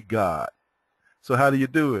imitate God. So how do you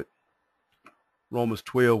do it? Romans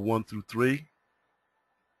 12, 1 through 3.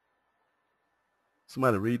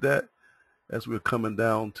 Somebody read that as we're coming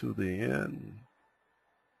down to the end.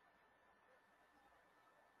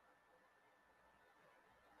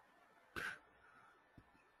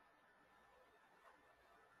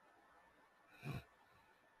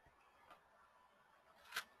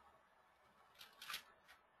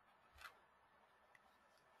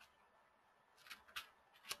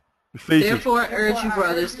 Therefore, I urge you,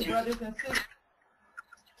 brothers, and sisters.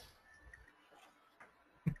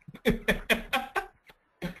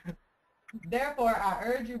 Therefore, I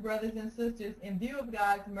urge you, brothers and sisters, in view of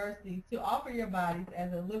God's mercy, to offer your bodies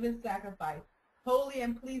as a living sacrifice, holy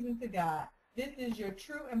and pleasing to God. This is your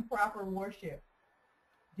true and proper worship.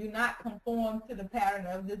 Do not conform to the pattern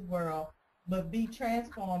of this world, but be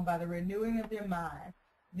transformed by the renewing of your mind.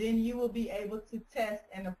 Then you will be able to test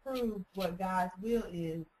and approve what God's will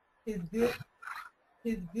is, his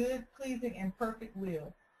good, pleasing, and perfect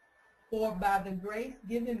will. For by the grace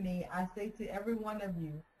given me, I say to every one of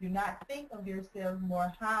you, do not think of yourselves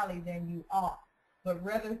more highly than you ought, but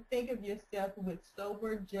rather think of yourself with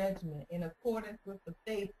sober judgment in accordance with the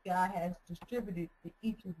faith God has distributed to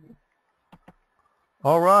each of you.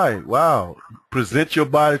 All right. Wow. Present your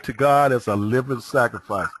body to God as a living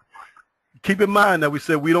sacrifice. Keep in mind that we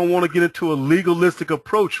said we don't want to get into a legalistic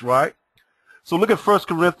approach, right? So look at 1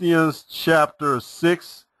 Corinthians chapter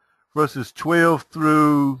 6, verses 12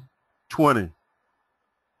 through 20.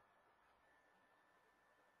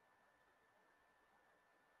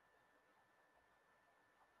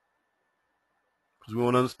 Because we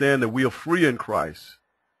want to understand that we are free in Christ.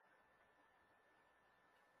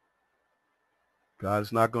 God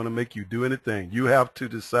is not going to make you do anything. You have to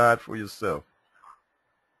decide for yourself.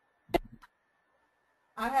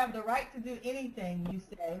 I have the right to do anything, you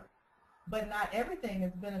say, but not everything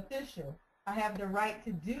is beneficial. I have the right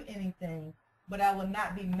to do anything, but I will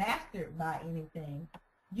not be mastered by anything.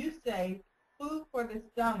 You say, food for the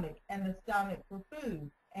stomach and the stomach for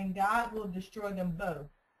food, and God will destroy them both.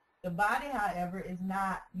 The body, however, is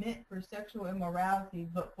not meant for sexual immorality,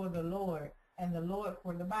 but for the Lord, and the Lord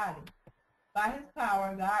for the body. By his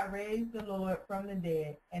power, God raised the Lord from the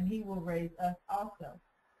dead, and he will raise us also.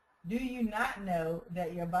 Do you not know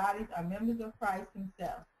that your bodies are members of Christ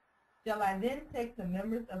himself? Shall I then take the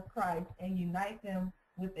members of Christ and unite them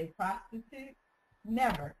with a prostitute?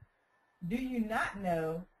 Never. Do you not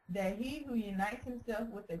know that he who unites himself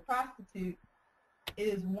with a prostitute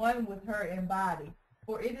is one with her in body?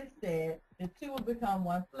 For it is said, the two will become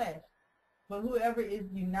one flesh. But whoever is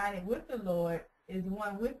united with the Lord is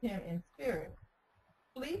one with him in spirit.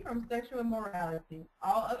 Flee from sexual immorality.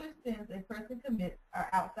 All other sins a person commits are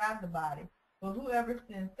outside the body, but whoever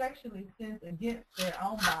sins sexually sins against their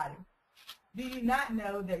own body. Do you not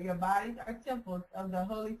know that your bodies are temples of the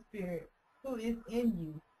Holy Spirit, who is in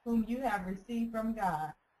you, whom you have received from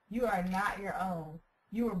God? You are not your own.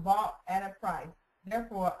 You were bought at a price.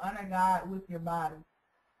 Therefore, honor God with your body.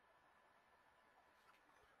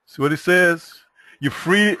 See what he says? You're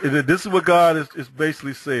free. This is what God is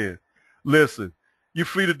basically saying. Listen, you're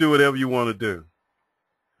free to do whatever you want to do.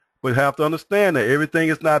 But you have to understand that everything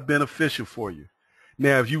is not beneficial for you.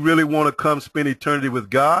 Now, if you really want to come spend eternity with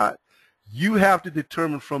God, you have to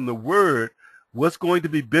determine from the Word what's going to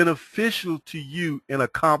be beneficial to you in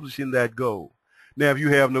accomplishing that goal. Now, if you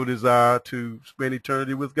have no desire to spend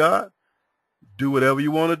eternity with God, do whatever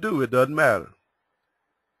you want to do. It doesn't matter.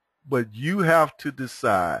 But you have to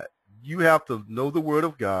decide. You have to know the Word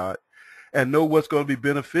of God and know what's going to be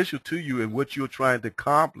beneficial to you and what you're trying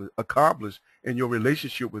to accomplish in your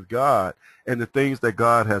relationship with God and the things that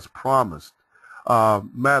God has promised.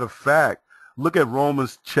 Matter of fact, look at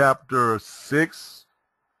Romans chapter 6,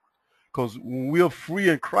 because when we are free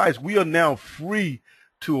in Christ, we are now free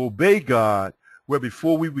to obey God, where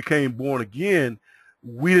before we became born again,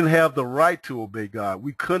 we didn't have the right to obey God.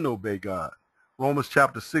 We couldn't obey God. Romans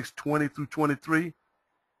chapter 6, 20 through 23.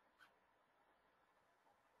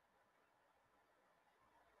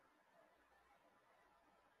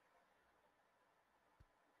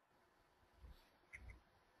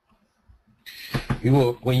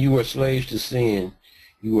 When you were slaves to sin,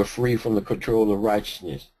 you were free from the control of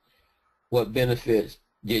righteousness. What benefits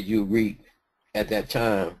did you reap at that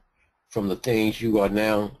time from the things you are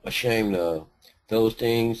now ashamed of? Those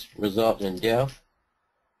things result in death.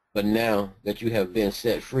 But now that you have been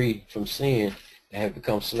set free from sin and have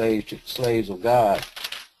become slaves of God,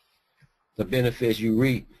 the benefits you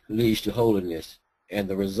reap leads to holiness, and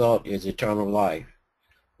the result is eternal life.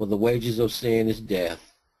 For the wages of sin is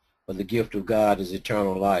death, but the gift of God is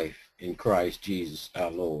eternal life in Christ Jesus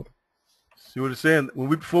our Lord. See what it's saying?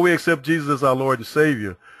 Before we accept Jesus as our Lord and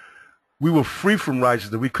Savior, we were free from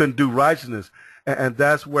righteousness. We couldn't do righteousness. And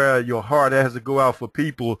that's where your heart has to go out for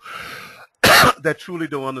people that truly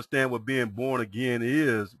don't understand what being born again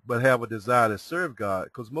is, but have a desire to serve God.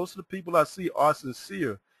 Because most of the people I see are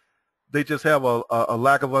sincere. They just have a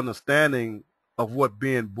lack of understanding of what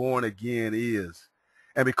being born again is.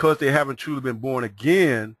 And because they haven't truly been born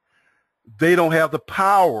again, they don't have the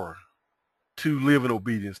power to live in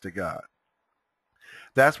obedience to God.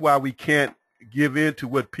 That's why we can't give in to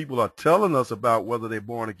what people are telling us about whether they're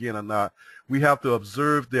born again or not. We have to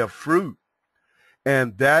observe their fruit.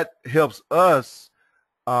 And that helps us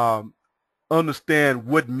understand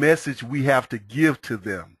what message we have to give to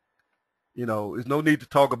them. You know, there's no need to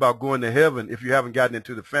talk about going to heaven if you haven't gotten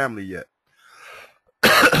into the family yet.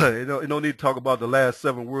 You no need to talk about the last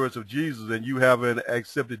 7 words of Jesus and you haven't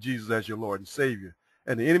accepted Jesus as your Lord and Savior.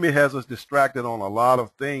 And the enemy has us distracted on a lot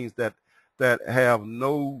of things that have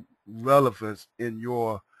no relevance in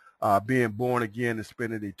your being born again and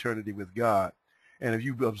spending eternity with God. And if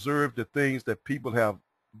you observe the things that people have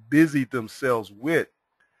busied themselves with,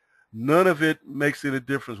 none of it makes any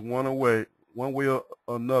difference one way or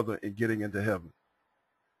another in getting into heaven.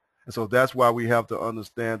 And so that's why we have to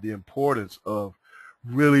understand the importance of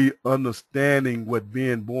really understanding what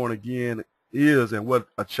being born again is and what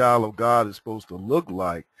a child of God is supposed to look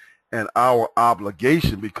like and our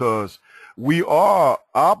obligation, because we are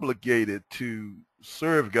obligated to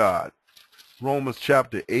serve God. Romans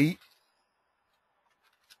chapter 8.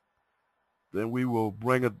 Then we will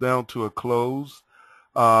bring it down to a close.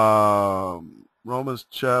 Romans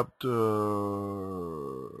chapter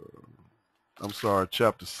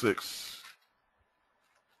 6.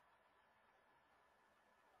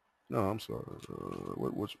 No, I'm sorry.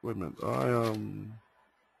 Wait a minute.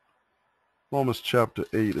 Romans chapter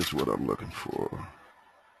 8 is what I'm looking for.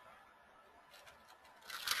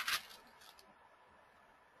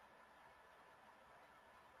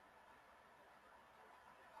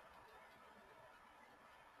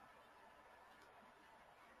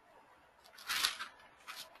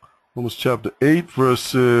 Romans chapter 8,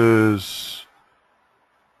 verses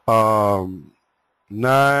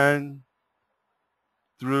 9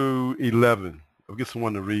 through 11. I'll get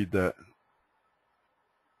someone to read that.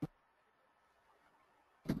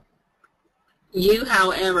 You,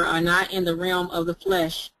 however, are not in the realm of the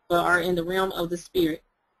flesh, but are in the realm of the Spirit,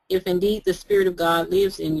 if indeed the Spirit of God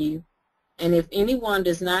lives in you. And if anyone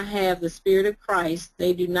does not have the Spirit of Christ,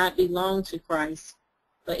 they do not belong to Christ.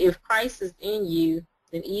 But if Christ is in you,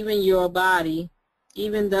 then even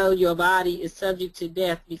though your body is subject to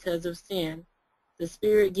death because of sin, the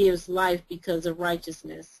Spirit gives life because of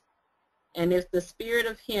righteousness. And if the Spirit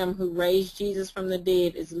of him who raised Jesus from the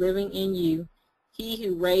dead is living in you, he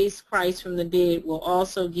who raised Christ from the dead will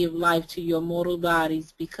also give life to your mortal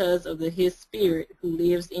bodies because of his Spirit who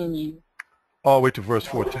lives in you. All the way to verse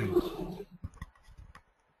 14.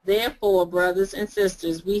 Therefore, brothers and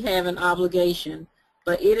sisters, we have an obligation,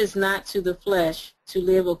 but it is not to the flesh to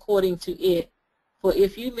live according to it. For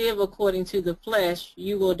if you live according to the flesh,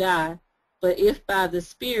 you will die. But if by the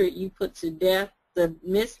Spirit you put to death the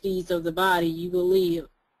misdeeds of the body, you will live.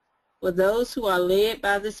 For those who are led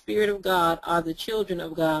by the Spirit of God are the children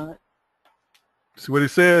of God. See what he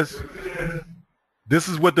says? This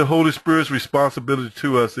is what the Holy Spirit's responsibility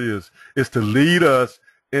to us is to lead us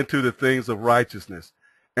into the things of righteousness.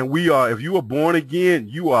 And if you are born again,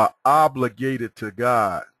 you are obligated to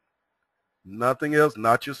God. Nothing else,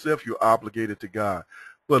 not yourself, you're obligated to God.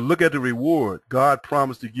 But look at the reward. God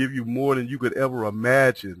promised to give you more than you could ever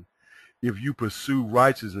imagine if you pursue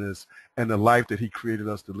righteousness and the life that he created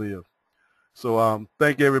us to live. So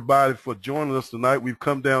thank everybody for joining us tonight. We've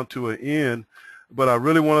come down to an end, but I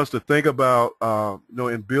really want us to think about,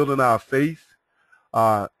 in building our faith,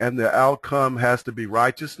 and the outcome has to be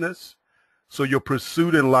righteousness. So your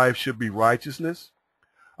pursuit in life should be righteousness.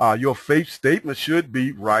 Your faith statement should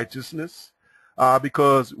be righteousness,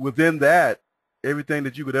 because within that, everything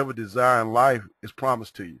that you could ever desire in life is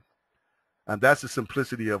promised to you. And that's the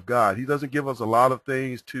simplicity of God. He doesn't give us a lot of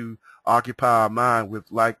things to occupy our mind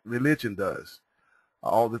with like religion does.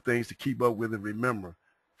 All the things to keep up with and remember.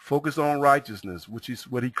 Focus on righteousness, which is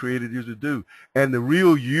what he created you to do. And the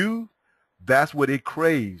real you, that's what it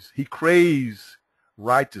craves. He craves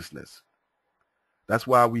righteousness. That's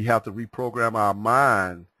why we have to reprogram our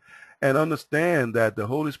mind and understand that the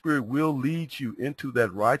Holy Spirit will lead you into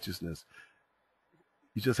that righteousness.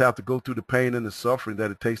 You just have to go through the pain and the suffering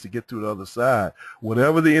that it takes to get through the other side.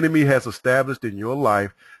 Whatever the enemy has established in your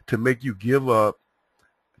life to make you give up,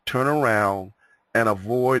 turn around, and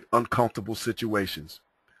avoid uncomfortable situations.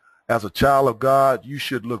 As a child of God, you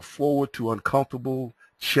should look forward to uncomfortable,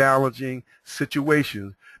 challenging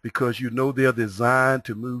situations because you know they're designed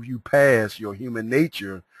to move you past your human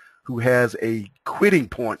nature, who has a quitting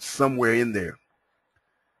point somewhere in there.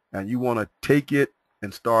 And you want to take it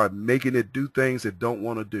and start making it do things it don't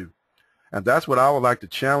want to do. And that's what I would like to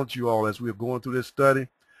challenge you all as we're going through this study.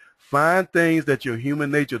 Find things that your human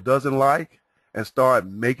nature doesn't like and start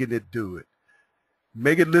making it do it.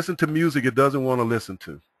 Make it listen to music it doesn't want to listen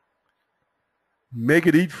to. Make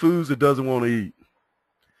it eat foods it doesn't want to eat.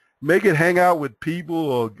 Make it hang out with people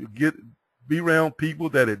or be around people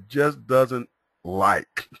that it just doesn't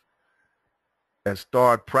like. And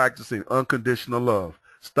start practicing unconditional love.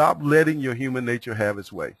 Stop letting your human nature have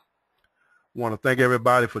its way. I want to thank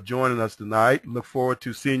everybody for joining us tonight. Look forward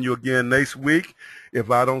to seeing you again next week.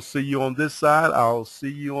 If I don't see you on this side, I'll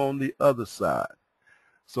see you on the other side.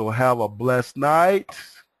 So have a blessed night,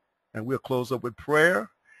 and we'll close up with prayer.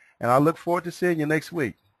 And I look forward to seeing you next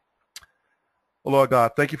week. Oh, Lord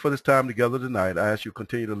God, thank you for this time together tonight. I ask you to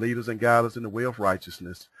continue to lead us and guide us in the way of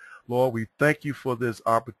righteousness. Lord, we thank you for this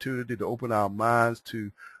opportunity to open our minds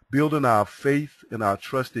to building our faith and our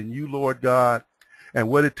trust in you, Lord God, and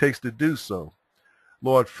what it takes to do so.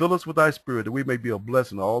 Lord, fill us with thy spirit that we may be a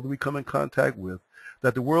blessing to all that we come in contact with,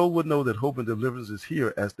 that the world would know that hope and deliverance is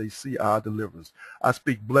here as they see our deliverance. I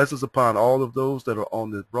speak blessings upon all of those that are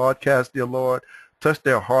on this broadcast, dear Lord. Touch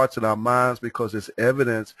their hearts and our minds, because it's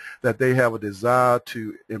evidence that they have a desire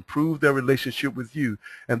to improve their relationship with you.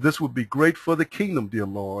 And this would be great for the kingdom, dear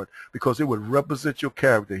Lord, because it would represent your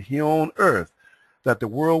character here on earth, that the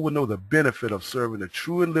world would know the benefit of serving the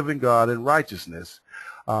true and living God in righteousness.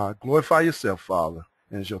 Glorify yourself, Father.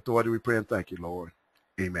 And it's your authority we pray and thank you, Lord.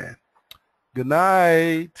 Amen. Good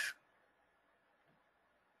night.